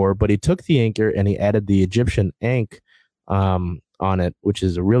before, but he took the anchor and he added the Egyptian ankh on it, which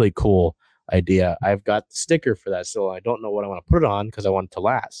is a really cool idea. I've got the sticker for that still. I don't know what I want to put it on because I want it to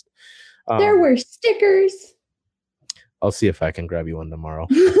last. There were stickers. I'll see if I can grab you one tomorrow.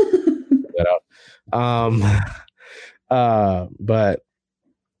 But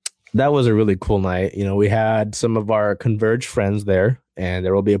that was a really cool night. You know, we had some of our Converge friends there, and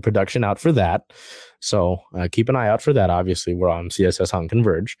there will be a production out for that. So keep an eye out for that. Obviously, we're on CSS on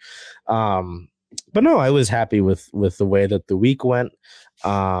Converge. But no, I was happy with the way that the week went.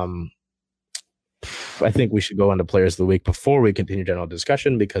 I think we should go into players of the week before we continue general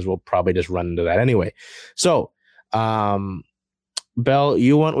discussion, because we'll probably just run into that anyway. So, Bell,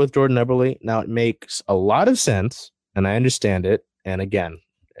 you went with Jordan Eberle. Now, it makes a lot of sense, and I understand it. And again,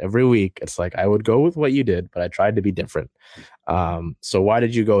 every week, it's like I would go with what you did, but I tried to be different. So why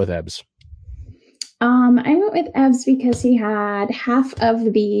did you go with Ebbs? I went with Ebbs because he had half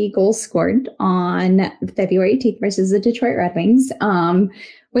of the goals scored on February 18th versus the Detroit Red Wings,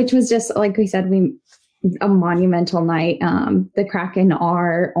 which was just, like we said, a monumental night. The Kraken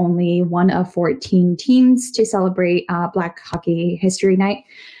are only one of 14 teams to celebrate Black Hockey History Night.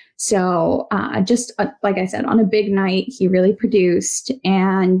 So just like I said, on a big night, he really produced.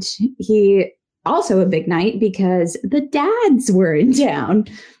 And he also a big night because the dads were in town.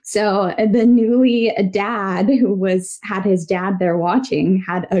 So the newly dad who had his dad there watching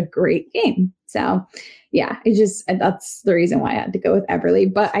had a great game. So yeah, that's the reason why I had to go with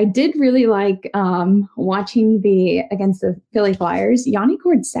Eberle. But I did really like watching against the Philly Flyers. Yanni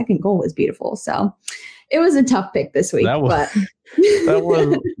Gourde's second goal was beautiful. So it was a tough pick this week. That was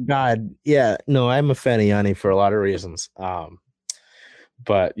God. Yeah, no, I'm a fan of Yanni for a lot of reasons.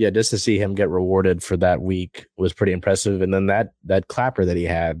 But yeah, just to see him get rewarded for that week was pretty impressive. And then that clapper that he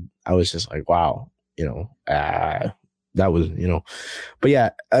had, I was just like, wow, that was, but yeah,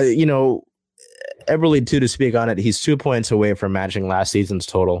 Eberle too, to speak on it, he's 2 points away from matching last season's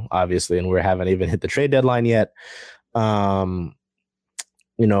total, obviously, and we haven't even hit the trade deadline yet. As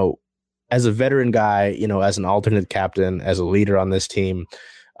a veteran guy, as an alternate captain, as a leader on this team,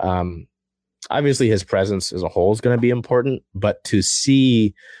 obviously his presence as a whole is going to be important, but to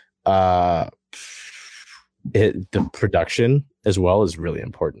see the production as well is really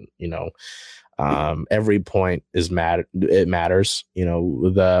important. Every point it matters.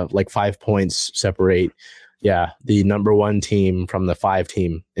 The 5 points separate the number 1 team from the 5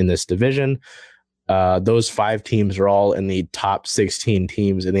 team in this division. Those 5 teams are all in the top 16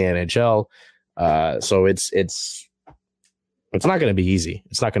 teams in the NHL. So it's not going to be easy.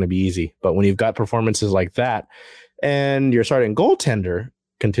 It's not going to be easy. But when you've got performances like that, and you're starting goaltender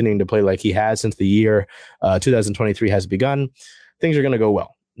continuing to play like he has since the year 2023 has begun, things are going to go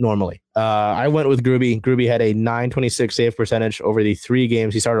well normally. I went with Gruby. Gruby had a 926 save percentage over the 3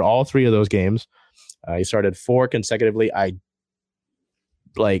 games. He started all 3 of those games. He started 4 consecutively. I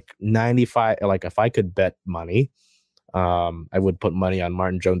like 95. Like if I could bet money, I would put money on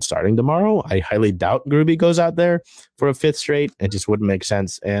Martin Jones starting tomorrow. I highly doubt Gruby goes out there for a 5th straight. It just wouldn't make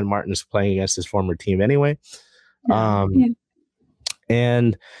sense. And Martin is playing against his former team anyway.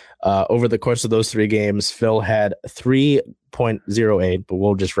 And over the course of those 3 games, Phil had 3.08, but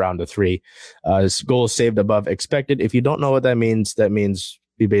we'll just round to 3. His goals saved above expected. If you don't know what that means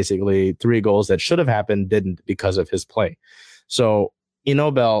he basically 3 goals that should have happened didn't because of his play. So,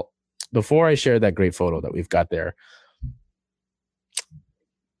 Bell, before I share that great photo that we've got there,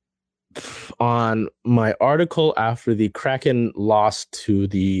 on my article after the Kraken lost to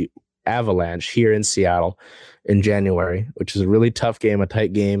the Avalanche here in Seattle in January, which is a really tough game, a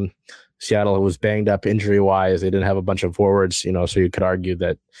tight game. Seattle was banged up injury-wise. They didn't have a bunch of forwards, so you could argue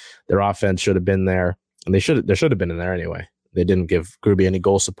that their offense should have been there, and they should have been in there anyway. They didn't give Gruby any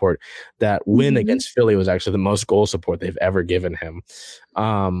goal support. That win against Philly was actually the most goal support they've ever given him.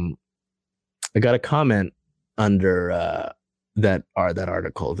 I got a comment under that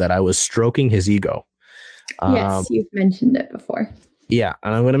article that I was stroking his ego. Yes, you've mentioned it before. Yeah,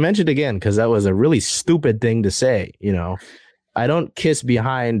 and I'm going to mention it again because that was a really stupid thing to say. I don't kiss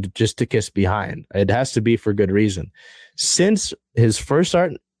behind just to kiss behind. It has to be for good reason. Since his first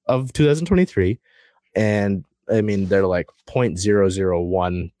start of 2023, and I mean, they're like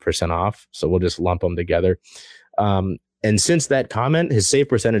 0.001% off, so we'll just lump them together. And since that comment, his save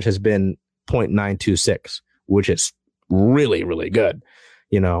percentage has been 0.926, which is really, really good,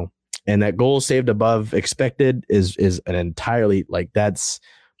 and that goal saved above expected is an entirely that's,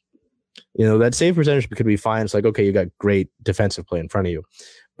 that save percentage could be fine. It's like, okay, you got great defensive play in front of you,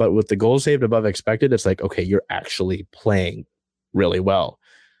 but with the goal saved above expected, it's like, okay, you're actually playing really well.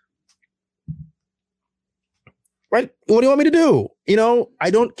 Right? What do you want me to do? I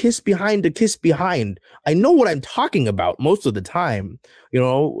don't kiss behind to kiss behind. I know what I'm talking about most of the time.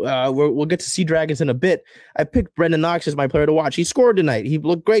 We'll get to see Dragons in a bit. I picked Brendan Knox as my player to watch. He scored tonight. He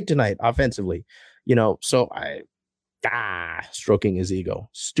looked great tonight offensively. So stroking his ego.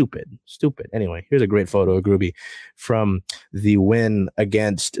 Stupid. Anyway, here's a great photo of Gruby from the win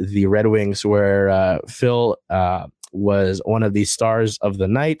against the Red Wings where Phil was one of the stars of the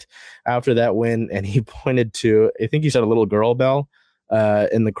night after that win, and he pointed to, I think he said a little girl, Bell,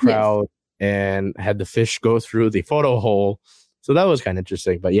 in the crowd, and had the fish go through the photo hole. So that was kind of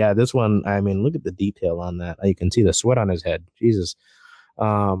interesting. But yeah, this one, I mean, look at the detail on that. You can see the sweat on his head. Jesus.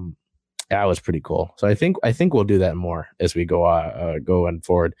 That was pretty cool. So I think we'll do that more as we go on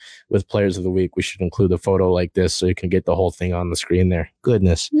forward with Players of the Week. We should include the photo like this so you can get the whole thing on the screen there.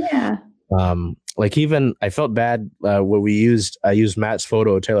 Goodness. Yeah. Even I felt bad when I used Matt's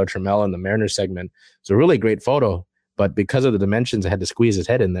photo of Taylor Trammell in the Mariners segment. It's a really great photo, but because of the dimensions, I had to squeeze his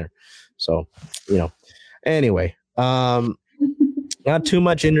head in there. So, anyway, not too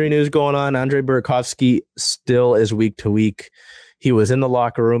much injury news going on. Andrei Burakovsky still is week to week. He was in the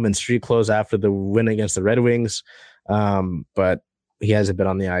locker room in street clothes after the win against the Red Wings, but he hasn't been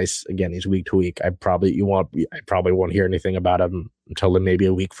on the ice. Again, he's week to week. I probably won't hear anything about him until maybe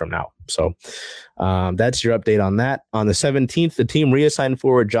a week from now. So that's your update on that. On the 17th, the team reassigned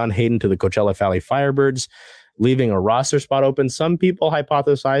forward John Hayden to the Coachella Valley Firebirds, leaving a roster spot open. Some people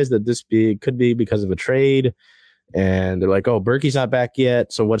hypothesize that this could be because of a trade, and they're like, oh, Berkey's not back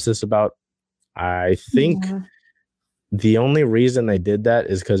yet, so what's this about? I think the only reason they did that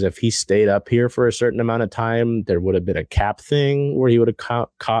is because if he stayed up here for a certain amount of time, there would have been a cap thing where he would have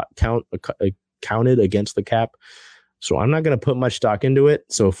counted against the cap. So I'm not going to put much stock into it.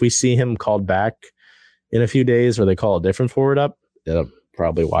 So if we see him called back in a few days, or they call a different forward up, that's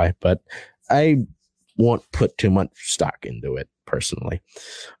probably why. But I won't put too much stock into it personally.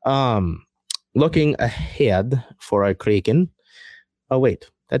 Looking ahead for a Kraken. Oh wait,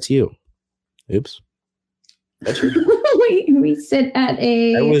 that's you. Oops. That's your we sit at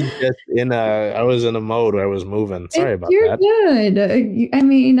a. I was just in a mode where I was moving. Sorry about You're that. You're good. I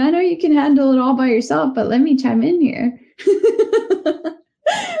mean, I know you can handle it all by yourself, but let me chime in here.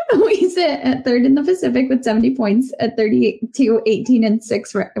 We sit at third in the Pacific with 70 points at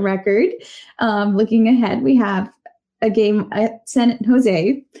 32-18-6 record. Looking ahead, we have a game at San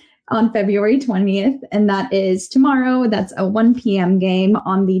Jose on February 20th, and that is tomorrow. That's a 1 p.m. game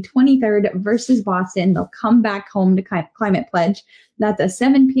on the 23rd versus Boston. They'll come back home to Climate Pledge. That's a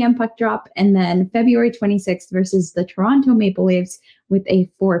 7 p.m. puck drop, and then February 26th versus the Toronto Maple Leafs with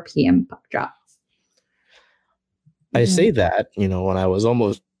a 4 p.m. puck drop. I say that, when I was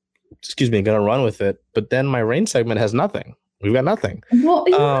almost, going to run with it, but then my rain segment has nothing. We've got nothing. Well,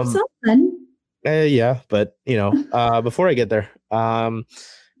 you have something. Yeah, but before I get there,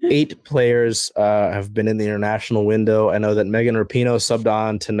 8 players have been in the international window. I know that Megan Rapinoe subbed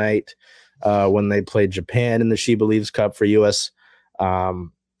on tonight when they played Japan in the She Believes Cup for US.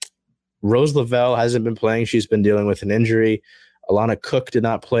 Rose Lavelle hasn't been playing. She's been dealing with an injury. Alana Cook did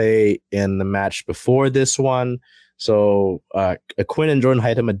not play in the match before this one. So Quinn and Jordan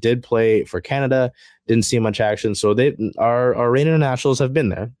Heitema did play for Canada. Didn't see much action. So our rain internationals have been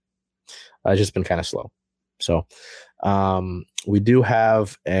there. It's just been kind of slow. So we do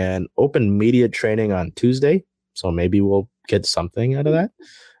have an open media training on Tuesday. So maybe we'll get something out of that.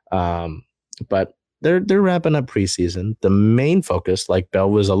 But they're wrapping up preseason. The main focus, like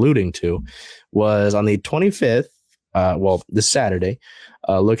Bell was alluding to, was on the 25th. This Saturday.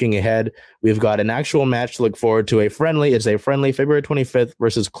 Looking ahead, we've got an actual match to look forward to. It's a friendly February 25th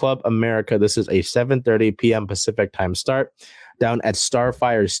versus Club America. This is a 7:30 p.m. Pacific time start down at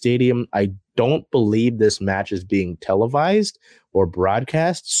Starfire Stadium. I don't believe this match is being televised or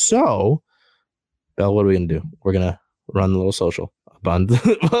broadcast. So, Bell, what are we going to do? We're going to run a little social on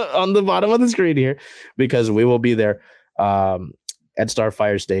the bottom of the screen here because we will be there at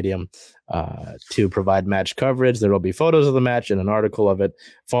Starfire Stadium to provide match coverage. There will be photos of the match and an article of it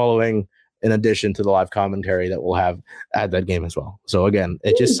following, in addition to the live commentary that we'll have at that game as well. So again,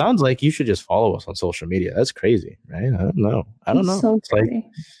 it just sounds like you should just follow us on social media. That's crazy, right? I don't know. So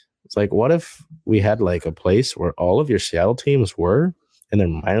It's like, what if we had like a place where all of your Seattle teams were and their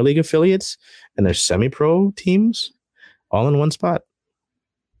minor league affiliates and their semi-pro teams all in one spot?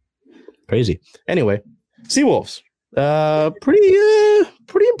 Crazy. Anyway, Seawolves.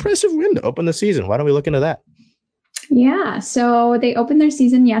 Pretty impressive win to open the season. Why don't we look into that? Yeah, so they opened their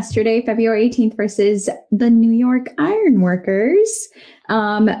season yesterday, February 18th, versus the New York Ironworkers.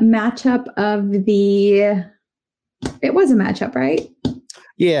 Matchup of the... It was a matchup, right?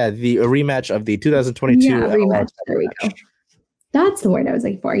 Yeah, a rematch of the 2022. Yeah, rematch. There we go. That's the word I was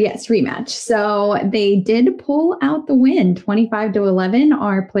looking for. Yes, rematch. So they did pull out the win, 25-11.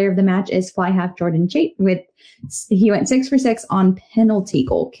 Our player of the match is fly half Jordan Chait. He went 6 for 6 on penalty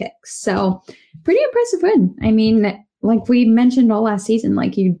goal kicks. So pretty impressive win. I mean, like we mentioned all last season,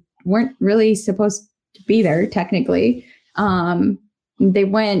 like you weren't really supposed to be there technically. They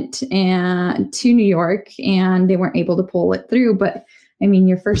went to New York and they weren't able to pull it through. But I mean,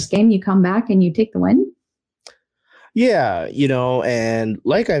 your first game, you come back and you take the win. Yeah, and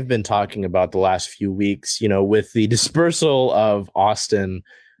like I've been talking about the last few weeks, with the dispersal of Austin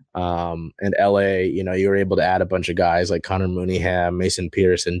and LA, you were able to add a bunch of guys like Connor Mooneyham, Mason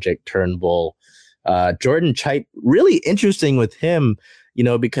Peterson, Jake Turnbull, Jordan Chait. Really interesting with him,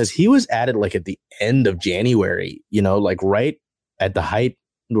 because he was added like at the end of January, like right at the height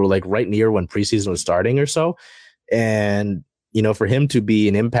or like right near when preseason was starting or so. And, for him to be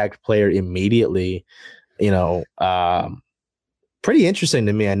an impact player immediately, pretty interesting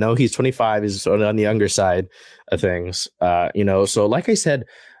to me. I know he's 25, he's sort of on the younger side of things, so like I said,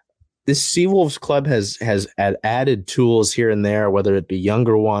 this Seawolves club has added tools here and there, whether it be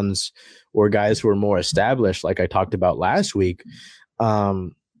younger ones or guys who are more established, like I talked about last week.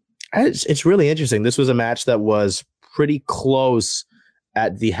 It's really interesting. This was a match that was pretty close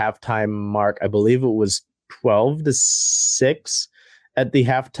at the halftime mark. I believe it was 12-6 at the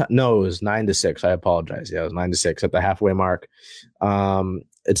halftime. No, it was 9-6. I apologize. Yeah, it was 9-6 at the halfway mark.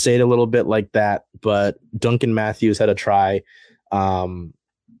 It stayed a little bit like that, but Duncan Matthews had a try. It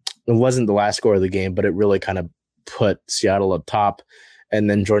wasn't the last score of the game, but it really kind of put Seattle up top. And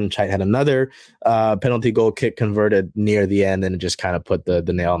then Jordan Chait had another penalty goal kick converted near the end, and it just kind of put the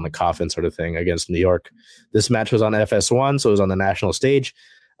nail in the coffin sort of thing against New York. This match was on FS1, so it was on the national stage.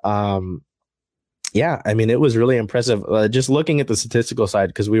 Yeah, I mean, it was really impressive. Just looking at the statistical side,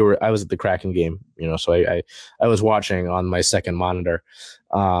 because I was at the Kraken game, so I was watching on my second monitor.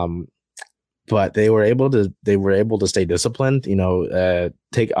 But they were able to stay disciplined.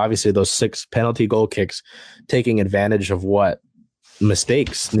 Take obviously those 6 penalty goal kicks, taking advantage of what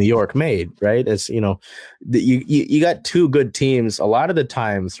mistakes New York made. Right, as you got 2 good teams a lot of the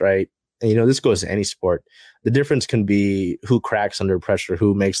times, right? And, this goes to any sport. The difference can be who cracks under pressure,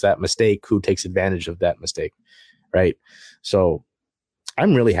 who makes that mistake, who takes advantage of that mistake, right? So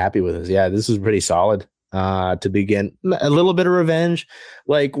I'm really happy with this. Yeah, this is pretty solid to begin. A little bit of revenge.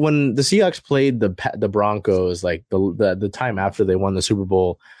 Like when the Seahawks played the Broncos, like the time after they won the Super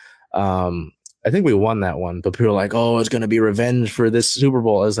Bowl, I think we won that one, but people were like, oh, it's going to be revenge for this Super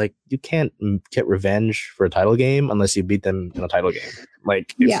Bowl. I was like, you can't get revenge for a title game unless you beat them in a title game.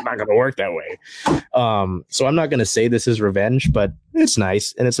 Like, it's not going to work that way. So I'm not going to say this is revenge, but it's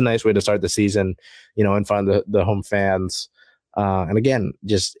nice. And it's a nice way to start the season, you know, and find the home fans. And again,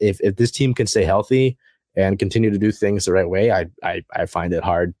 just if this team can stay healthy and continue to do things the right way, I find it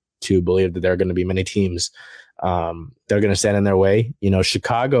hard to believe that there are going to be many teams they're going to stand in their way. You know,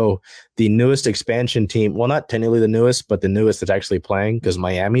 Chicago, the newest expansion team, well, not technically the newest, but the newest that's actually playing, because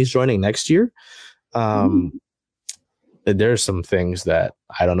Miami's joining next year. There's some things that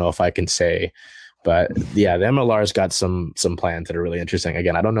I don't know if I can say, but yeah, the MLR's got some plans that are really interesting.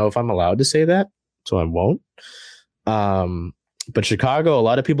 Again, I don't know if I'm allowed to say that, so I won't. But Chicago, a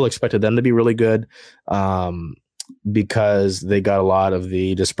lot of people expected them to be really good because they got a lot of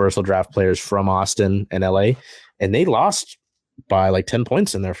the dispersal draft players from Austin and LA, and they lost by like 10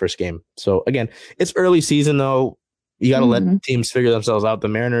 points in their first game. So again, it's early season though. You got to let teams figure themselves out. The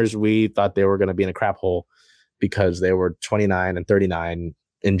Mariners, we thought they were going to be in a crap hole because they were 29 and 39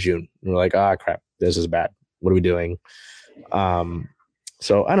 in June. And we're like, crap, this is bad. What are we doing?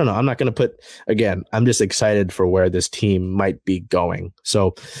 So I don't know. I'm not going to put, again, I'm just excited for where this team might be going.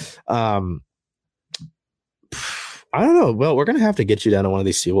 So I don't know. Well, we're going to have to get you down to one of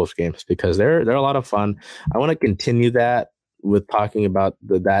these Seawolves games because they're a lot of fun. I want to continue that with talking about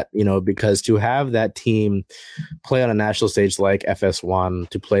that, you know, because to have that team play on a national stage like FS1,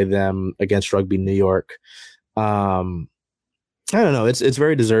 to play them against Rugby New York, I don't know. It's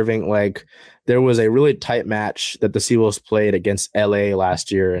very deserving. Like, there was a really tight match that the Seawolves played against LA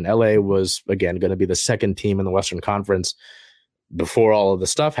last year, and LA was, again, going to be the second team in the Western Conference before all of the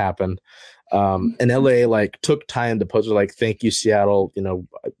stuff happened. And LA like took time to post like, thank you, Seattle. You know,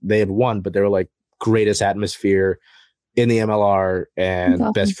 they had won, but they were like greatest atmosphere in the MLR and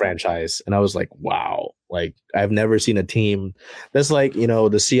awesome. Best franchise. And I was like, wow, like I've never seen a team that's like, you know,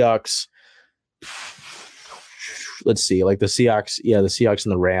 the Seahawks. Let's see, like the Seahawks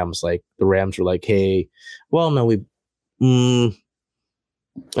and the Rams. Like the Rams were like, hey, well, no, I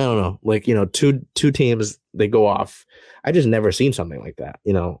don't know, like, you know, two teams, they go off. I just never seen something like that,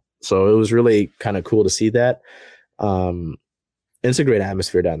 you know. So it was really kind of cool to see that. It's a great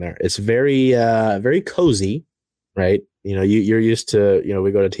atmosphere down there. It's very, very cozy, right? You know, you're used to, you know,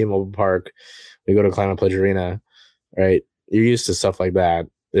 we go to T-Mobile Park, we go to Climate Pledge Arena, right? You're used to stuff like that.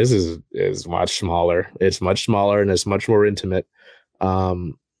 This is much smaller. It's much smaller and it's much more intimate.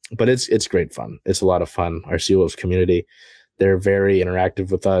 But it's great fun. It's a lot of fun. Our Seawolves community, they're very interactive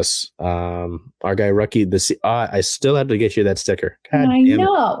with us. Our guy Rucky, I still have to get you that sticker. God I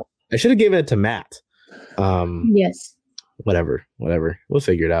know. I should have given it to Matt. Yes. Whatever. We'll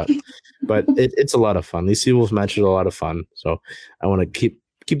figure it out. But it's a lot of fun. These Seawolves matches are a lot of fun. So I want to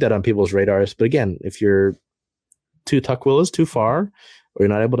keep that on people's radars. But again, if you're Tukwila too far, or you're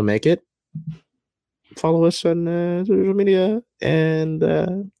not able to make it, follow us on social media. And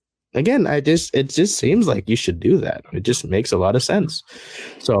again, it just seems like you should do that. It just makes a lot of sense.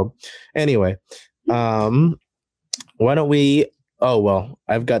 So anyway, why don't we? Oh, well,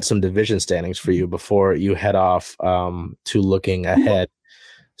 I've got some division standings for you before you head off to looking ahead.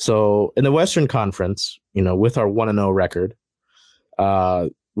 So in the Western Conference, you know, with our 1-0 record,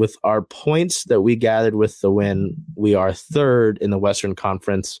 with our points that we gathered with the win, we are third in the Western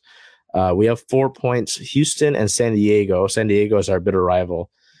Conference. We have 4 points. Houston and San Diego. San Diego is our bitter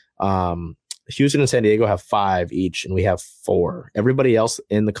rival. Houston and San Diego have 5 each, and we have 4. Everybody else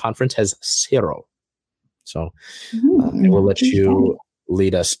in the conference has 0. So I will let you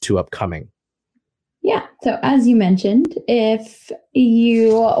lead us to upcoming. Yeah. So as you mentioned, if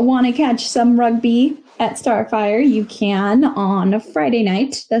you want to catch some rugby at Starfire, you can on a Friday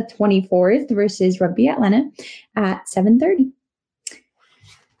night, the 24th, versus Rugby Atlanta at 7:30.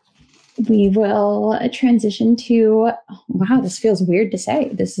 We will transition to, wow, this feels weird to say.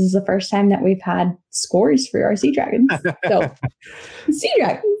 This is the first time that we've had scores for our Sea Dragons. So, Sea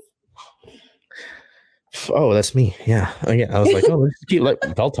Dragons. Oh, that's me. Yeah. I was like, let's keep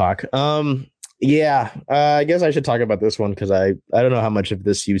I'll talk. I guess I should talk about this one because I don't know how much of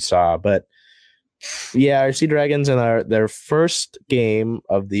this you saw, but yeah, our Sea Dragons in their first game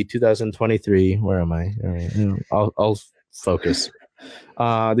of the 2023. Where am I? All right, I'll focus.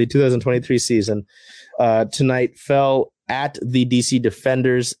 The 2023 season tonight fell at the DC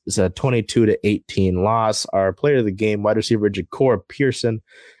Defenders. It's a 22-18 loss. Our player of the game, wide receiver Ja'Cour Pearson,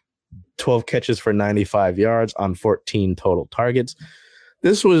 12 catches for 95 yards on 14 total targets.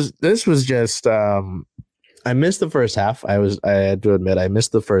 This was just I missed the first half. I had to admit I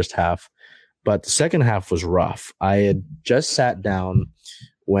missed the first half, but the second half was rough. I had just sat down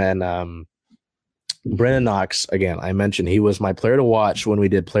when Brennan Knox, again, I mentioned he was my player to watch when we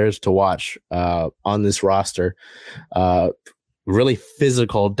did players to watch on this roster. really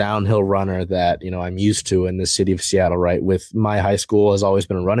physical downhill runner that, I'm used to in the city of Seattle, right? With my high school has always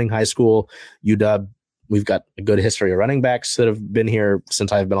been a running high school. UW, we've got a good history of running backs that have been here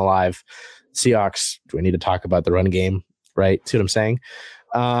since I've been alive. Seahawks, do I need to talk about the run game, right? See what I'm saying?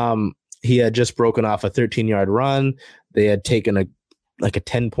 He had just broken off a 13-yard run. They had taken a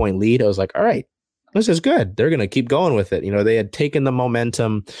 10-point lead. I was like, all right, this is good. They're going to keep going with it. They had taken the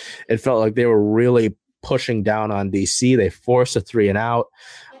momentum. It felt like they were really pushing down on DC. They forced a 3-and-out.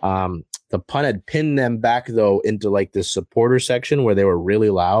 The punt had pinned them back, though, into like this supporter section where they were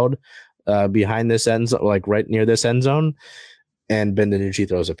really loud behind this end zone, like right near this end zone. And Ben DiNucci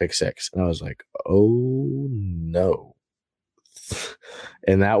throws a pick six. And I was like, oh, no.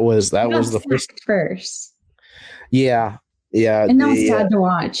 And that was the first. Yeah. And that was sad to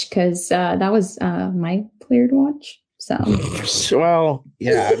watch because that was my player to watch. So, well,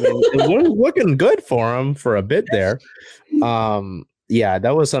 yeah, I mean, it was looking good for him for a bit there. Yeah,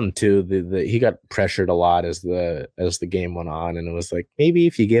 that was something too. He got pressured a lot as the game went on, and it was like maybe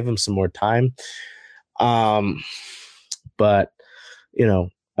if you give him some more time. But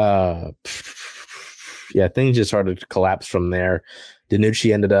yeah, things just started to collapse from there.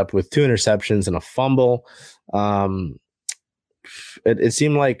 DiNucci ended up with 2 interceptions and a fumble. It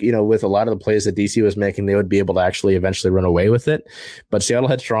seemed like, with a lot of the plays that DC was making, they would be able to actually eventually run away with it. But Seattle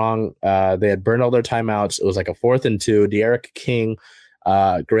had strong. They had burned all their timeouts. It was like a 4th and 2. De'Eric King,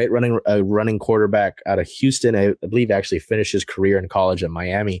 great running quarterback out of Houston. I believe actually finished his career in college at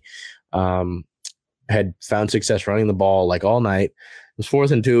Miami. Had found success running the ball like all night. It was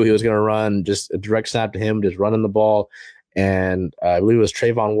 4th and 2. He was going to run just a direct snap to him, just running the ball. And I believe it was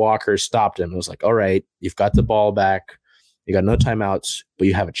Trayvon Walker stopped him. It was like, all right, you've got the ball back. You got no timeouts, but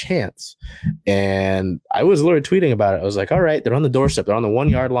you have a chance. And I was literally tweeting about it. I was like, all right, they're on the doorstep. They're on the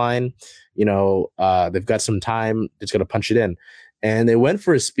 1-yard line. They've got some time. It's going to punch it in. And they went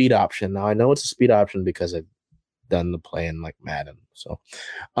for a speed option. Now, I know it's a speed option because I've done the play in like Madden. So,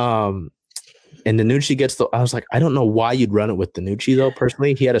 and DiNucci gets I was like, I don't know why you'd run it with DiNucci, though,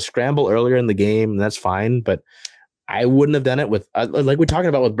 personally. He had a scramble earlier in the game, and that's fine. But I wouldn't have done it with, like we're talking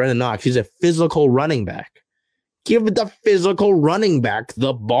about with Brendan Knox. He's a physical running back. Give the physical running back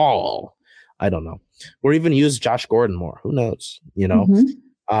the ball. I don't know. Or even use Josh Gordon more. Who knows?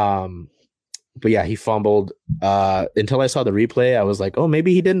 Mm-hmm. But yeah, he fumbled. Until I saw the replay, I was like, oh,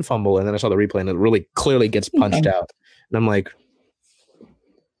 maybe he didn't fumble. And then I saw the replay, and it really clearly gets punched out. And I'm like,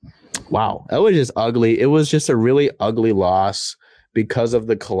 wow, that was just ugly. It was just a really ugly loss because of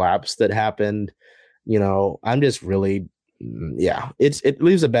the collapse that happened. I'm just really, it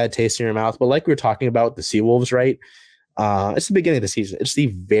leaves a bad taste in your mouth. But like we were talking about the Seawolves, right? It's the beginning of the season. It's the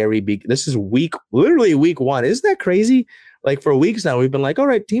very big. This is literally week 1. Isn't that crazy? Like for weeks now, we've been like, all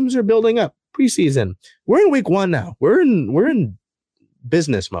right, teams are building up preseason. We're in week 1 now. We're in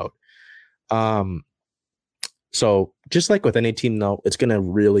business mode. So just like with any team, though, it's going to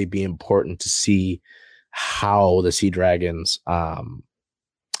really be important to see how the Sea Dragons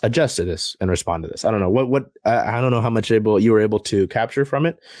adjust to this and respond to this. I don't know what I don't know how much you were able to capture from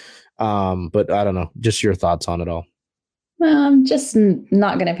it, but I don't know. Just your thoughts on it all. Well, I'm just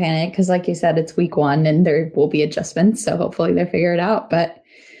not going to panic because, like you said, it's week 1 and there will be adjustments. So hopefully they figure it out. But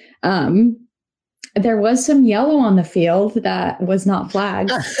there was some yellow on the field that was not flagged.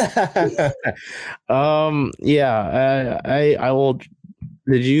 Yeah, I will.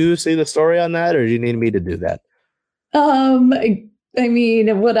 Did you see the story on that, or do you need me to do that? I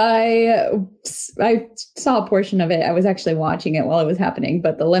mean, what I saw a portion of it. I was actually watching it while it was happening,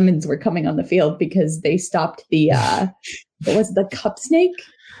 but the Lemons were coming on the field because they stopped the what was it, the cup snake?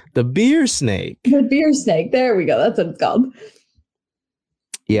 The beer snake. The beer snake. There we go. That's what it's called.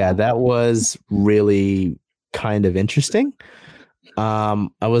 Yeah, that was really kind of interesting. I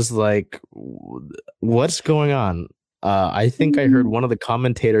was like, what's going on? I think I heard one of the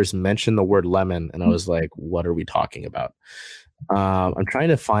commentators mention the word lemon, and I was like, what are we talking about? I'm trying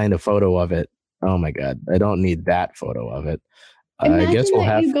to find a photo of it. Oh my God, I don't need that photo of it. I guess we'll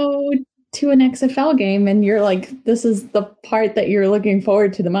have. You go to an XFL game and you're like, this is the part that you're looking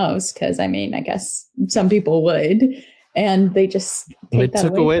forward to the most. Because I mean, I guess some people would, and they just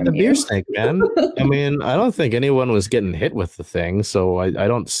took away the beer snake, man. I mean, I don't think anyone was getting hit with the thing, so I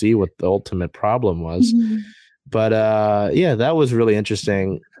don't see what the ultimate problem was. Mm-hmm. But yeah, that was really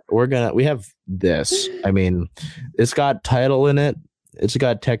interesting. We have this. I mean, it's got title in it. It's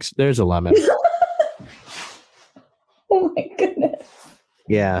got text. There's a lemon. Oh my goodness.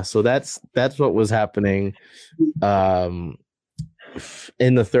 Yeah, so that's what was happening in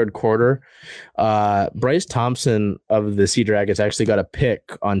the third quarter. Bryce Thompson of the Sea Dragons actually got a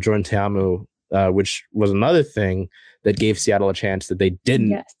pick on Jordan Ta'amu which was another thing that gave Seattle a chance that they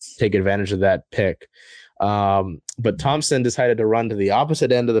didn't take advantage of that pick. But Thompson decided to run to the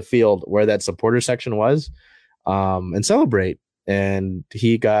opposite end of the field where that supporter section was, and celebrate. And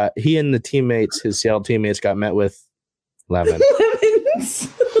he and the teammates, his Seattle teammates, got met with lemons.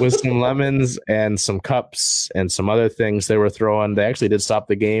 With some lemons and some cups and some other things they were throwing. They actually did stop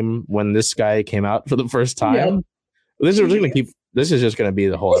the game when this guy came out for the first time. Yeah. This is just gonna be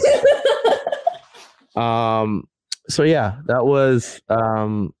the whole episode. So yeah, that was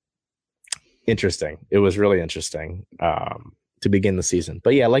interesting. It was really interesting to begin the season.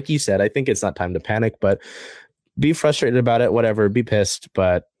 But yeah, like you said, I think it's not time to panic, but be frustrated about it, whatever, be pissed,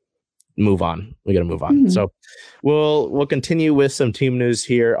 but move on. We got to move on. Mm-hmm. So we'll continue with some team news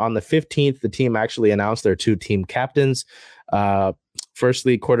here. On the 15th, the team actually announced their 2 team captains.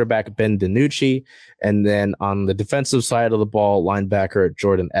 Firstly, quarterback Ben DiNucci, and then on the defensive side of the ball, linebacker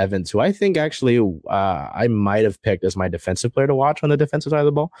Jordan Evans, who I think actually I might have picked as my defensive player to watch on the defensive side of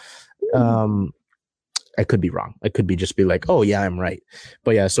the ball. I could be wrong. I could just be like, oh yeah, I'm right.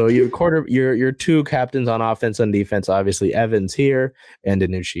 But yeah, so your 2 captains on offense and defense, obviously Evans here and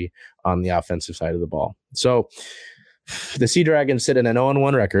DiNucci on the offensive side of the ball. So the Sea Dragons sit in an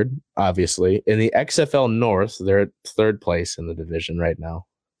 0-1 record, obviously. In the XFL North, they're at 3rd place in the division right now.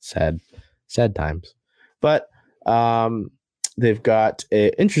 Sad times. But they've got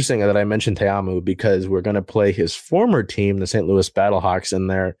interesting that I mentioned Te'amu because we're going to play his former team, the St. Louis Battlehawks, in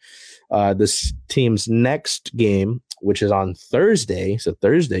their this team's next game, which is on Thursday. It's a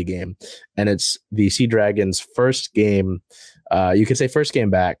Thursday game, and it's the Sea Dragons' first game. You could say first game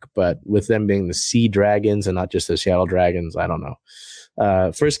back, but with them being the Sea Dragons and not just the Seattle Dragons, I don't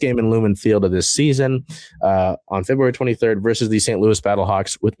know. First game in Lumen Field of this season on February 23rd versus the St. Louis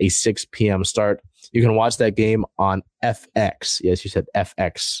Battlehawks with a 6 p.m. start. You can watch that game on FX. Yes, you said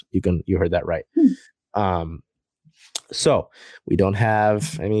FX. You heard that right. So we don't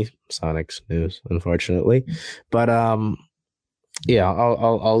have any Sonics news, unfortunately, but yeah,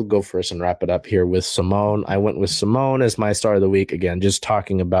 I'll go first and wrap it up here with Simone. I went with Simone as my star of the week again, just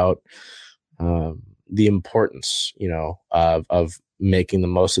talking about the importance, of making the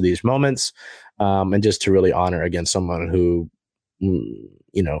most of these moments, and just to really honor again someone who,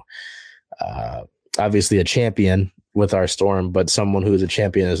 obviously a champion with our Storm, but someone who is a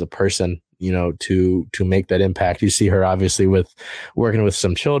champion as a person, to make that impact. You see her obviously with working with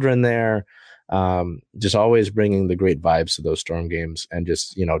some children there, just always bringing the great vibes to those Storm games, and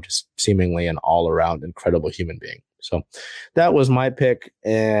just seemingly an all around incredible human being. So that was my pick,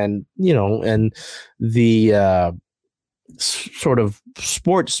 and and the sort of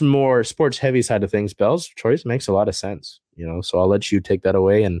sports heavy side of things, Bell's choice makes a lot of sense, so I'll let you take that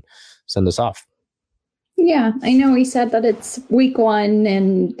away and send us off. Yeah, I know we said that it's week 1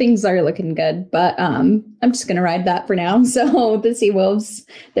 and things are looking good, but I'm just going to ride that for now. So the Seawolves,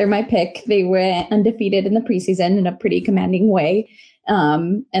 they're my pick. They went undefeated in the preseason in a pretty commanding way.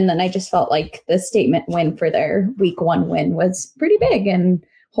 And then I just felt like the statement win for their week 1 win was pretty big and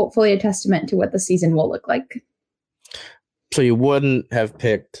hopefully a testament to what the season will look like. So you wouldn't have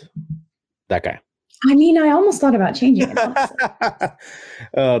picked that guy? I mean, I almost thought about changing it.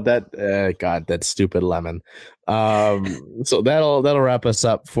 Oh, God, that stupid lemon. So that'll wrap us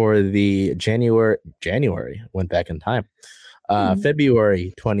up for the January went back in time.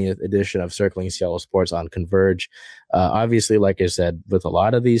 February 20th edition of Circling Seattle Sports on Converge. Obviously, like I said, with a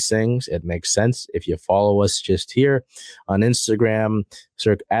lot of these things, it makes sense if you follow us just here on Instagram,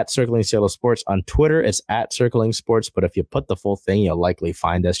 at Circling Seattle Sports. On Twitter, it's at Circling Sports. But if you put the full thing, you'll likely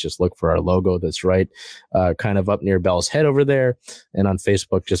find us. Just look for our logo that's right kind of up near Bell's head over there. And on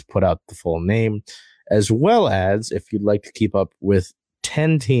Facebook, just put out the full name. As well as, if you'd like to keep up with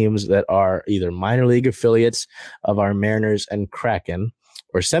 10 teams that are either minor league affiliates of our Mariners and Kraken,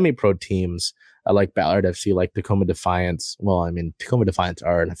 or semi-pro teams like Ballard FC, like Tacoma Defiance. Well, I mean, Tacoma Defiance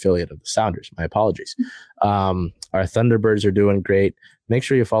are an affiliate of the Sounders. My apologies. Our Thunderbirds are doing great. Make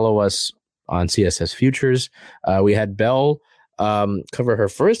sure you follow us on CSS Futures. We had Belle cover her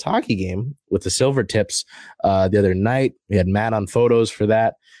first hockey game with the Silver Tips the other night. We had Matt on photos for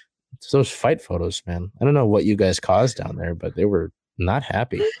that. It's those fight photos, man. I don't know what you guys caused down there, but they were not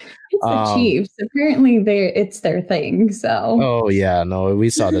happy. It's the Chiefs. Apparently it's their thing. So oh yeah, no, we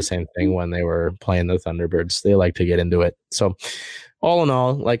saw the same thing when they were playing the Thunderbirds. They like to get into it. So all in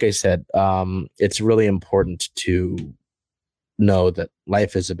all, like I said, it's really important to know that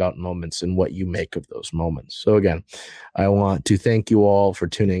life is about moments and what you make of those moments. So again, I want to thank you all for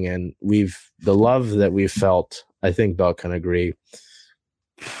tuning in. The love that we've felt, I think Belle can agree,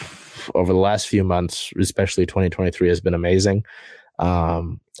 over the last few months, especially 2023, has been amazing.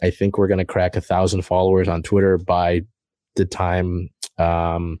 I think we're going to crack 1,000 followers on Twitter by the time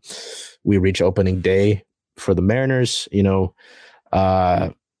we reach opening day for the Mariners.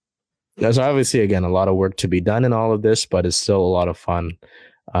 There's obviously, again, a lot of work to be done in all of this, but it's still a lot of fun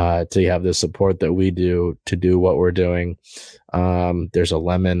to have the support that we do to do what we're doing. There's a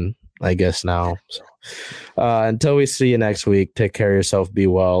lemon, I guess, now. So until we see you next week, take care of yourself, be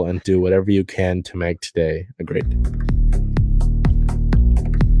well, and do whatever you can to make today a great day.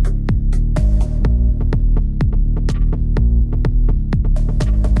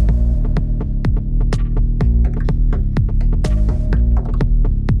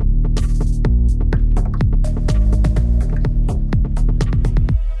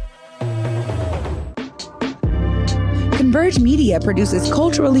 Converge Media produces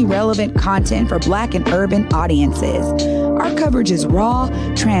culturally relevant content for Black and urban audiences. Our coverage is raw,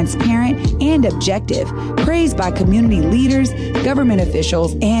 transparent, and objective, praised by community leaders, government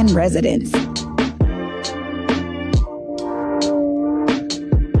officials, and residents.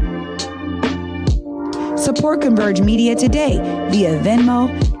 Support Converge Media today via Venmo,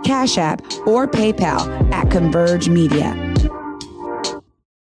 Cash App, or PayPal at Converge Media.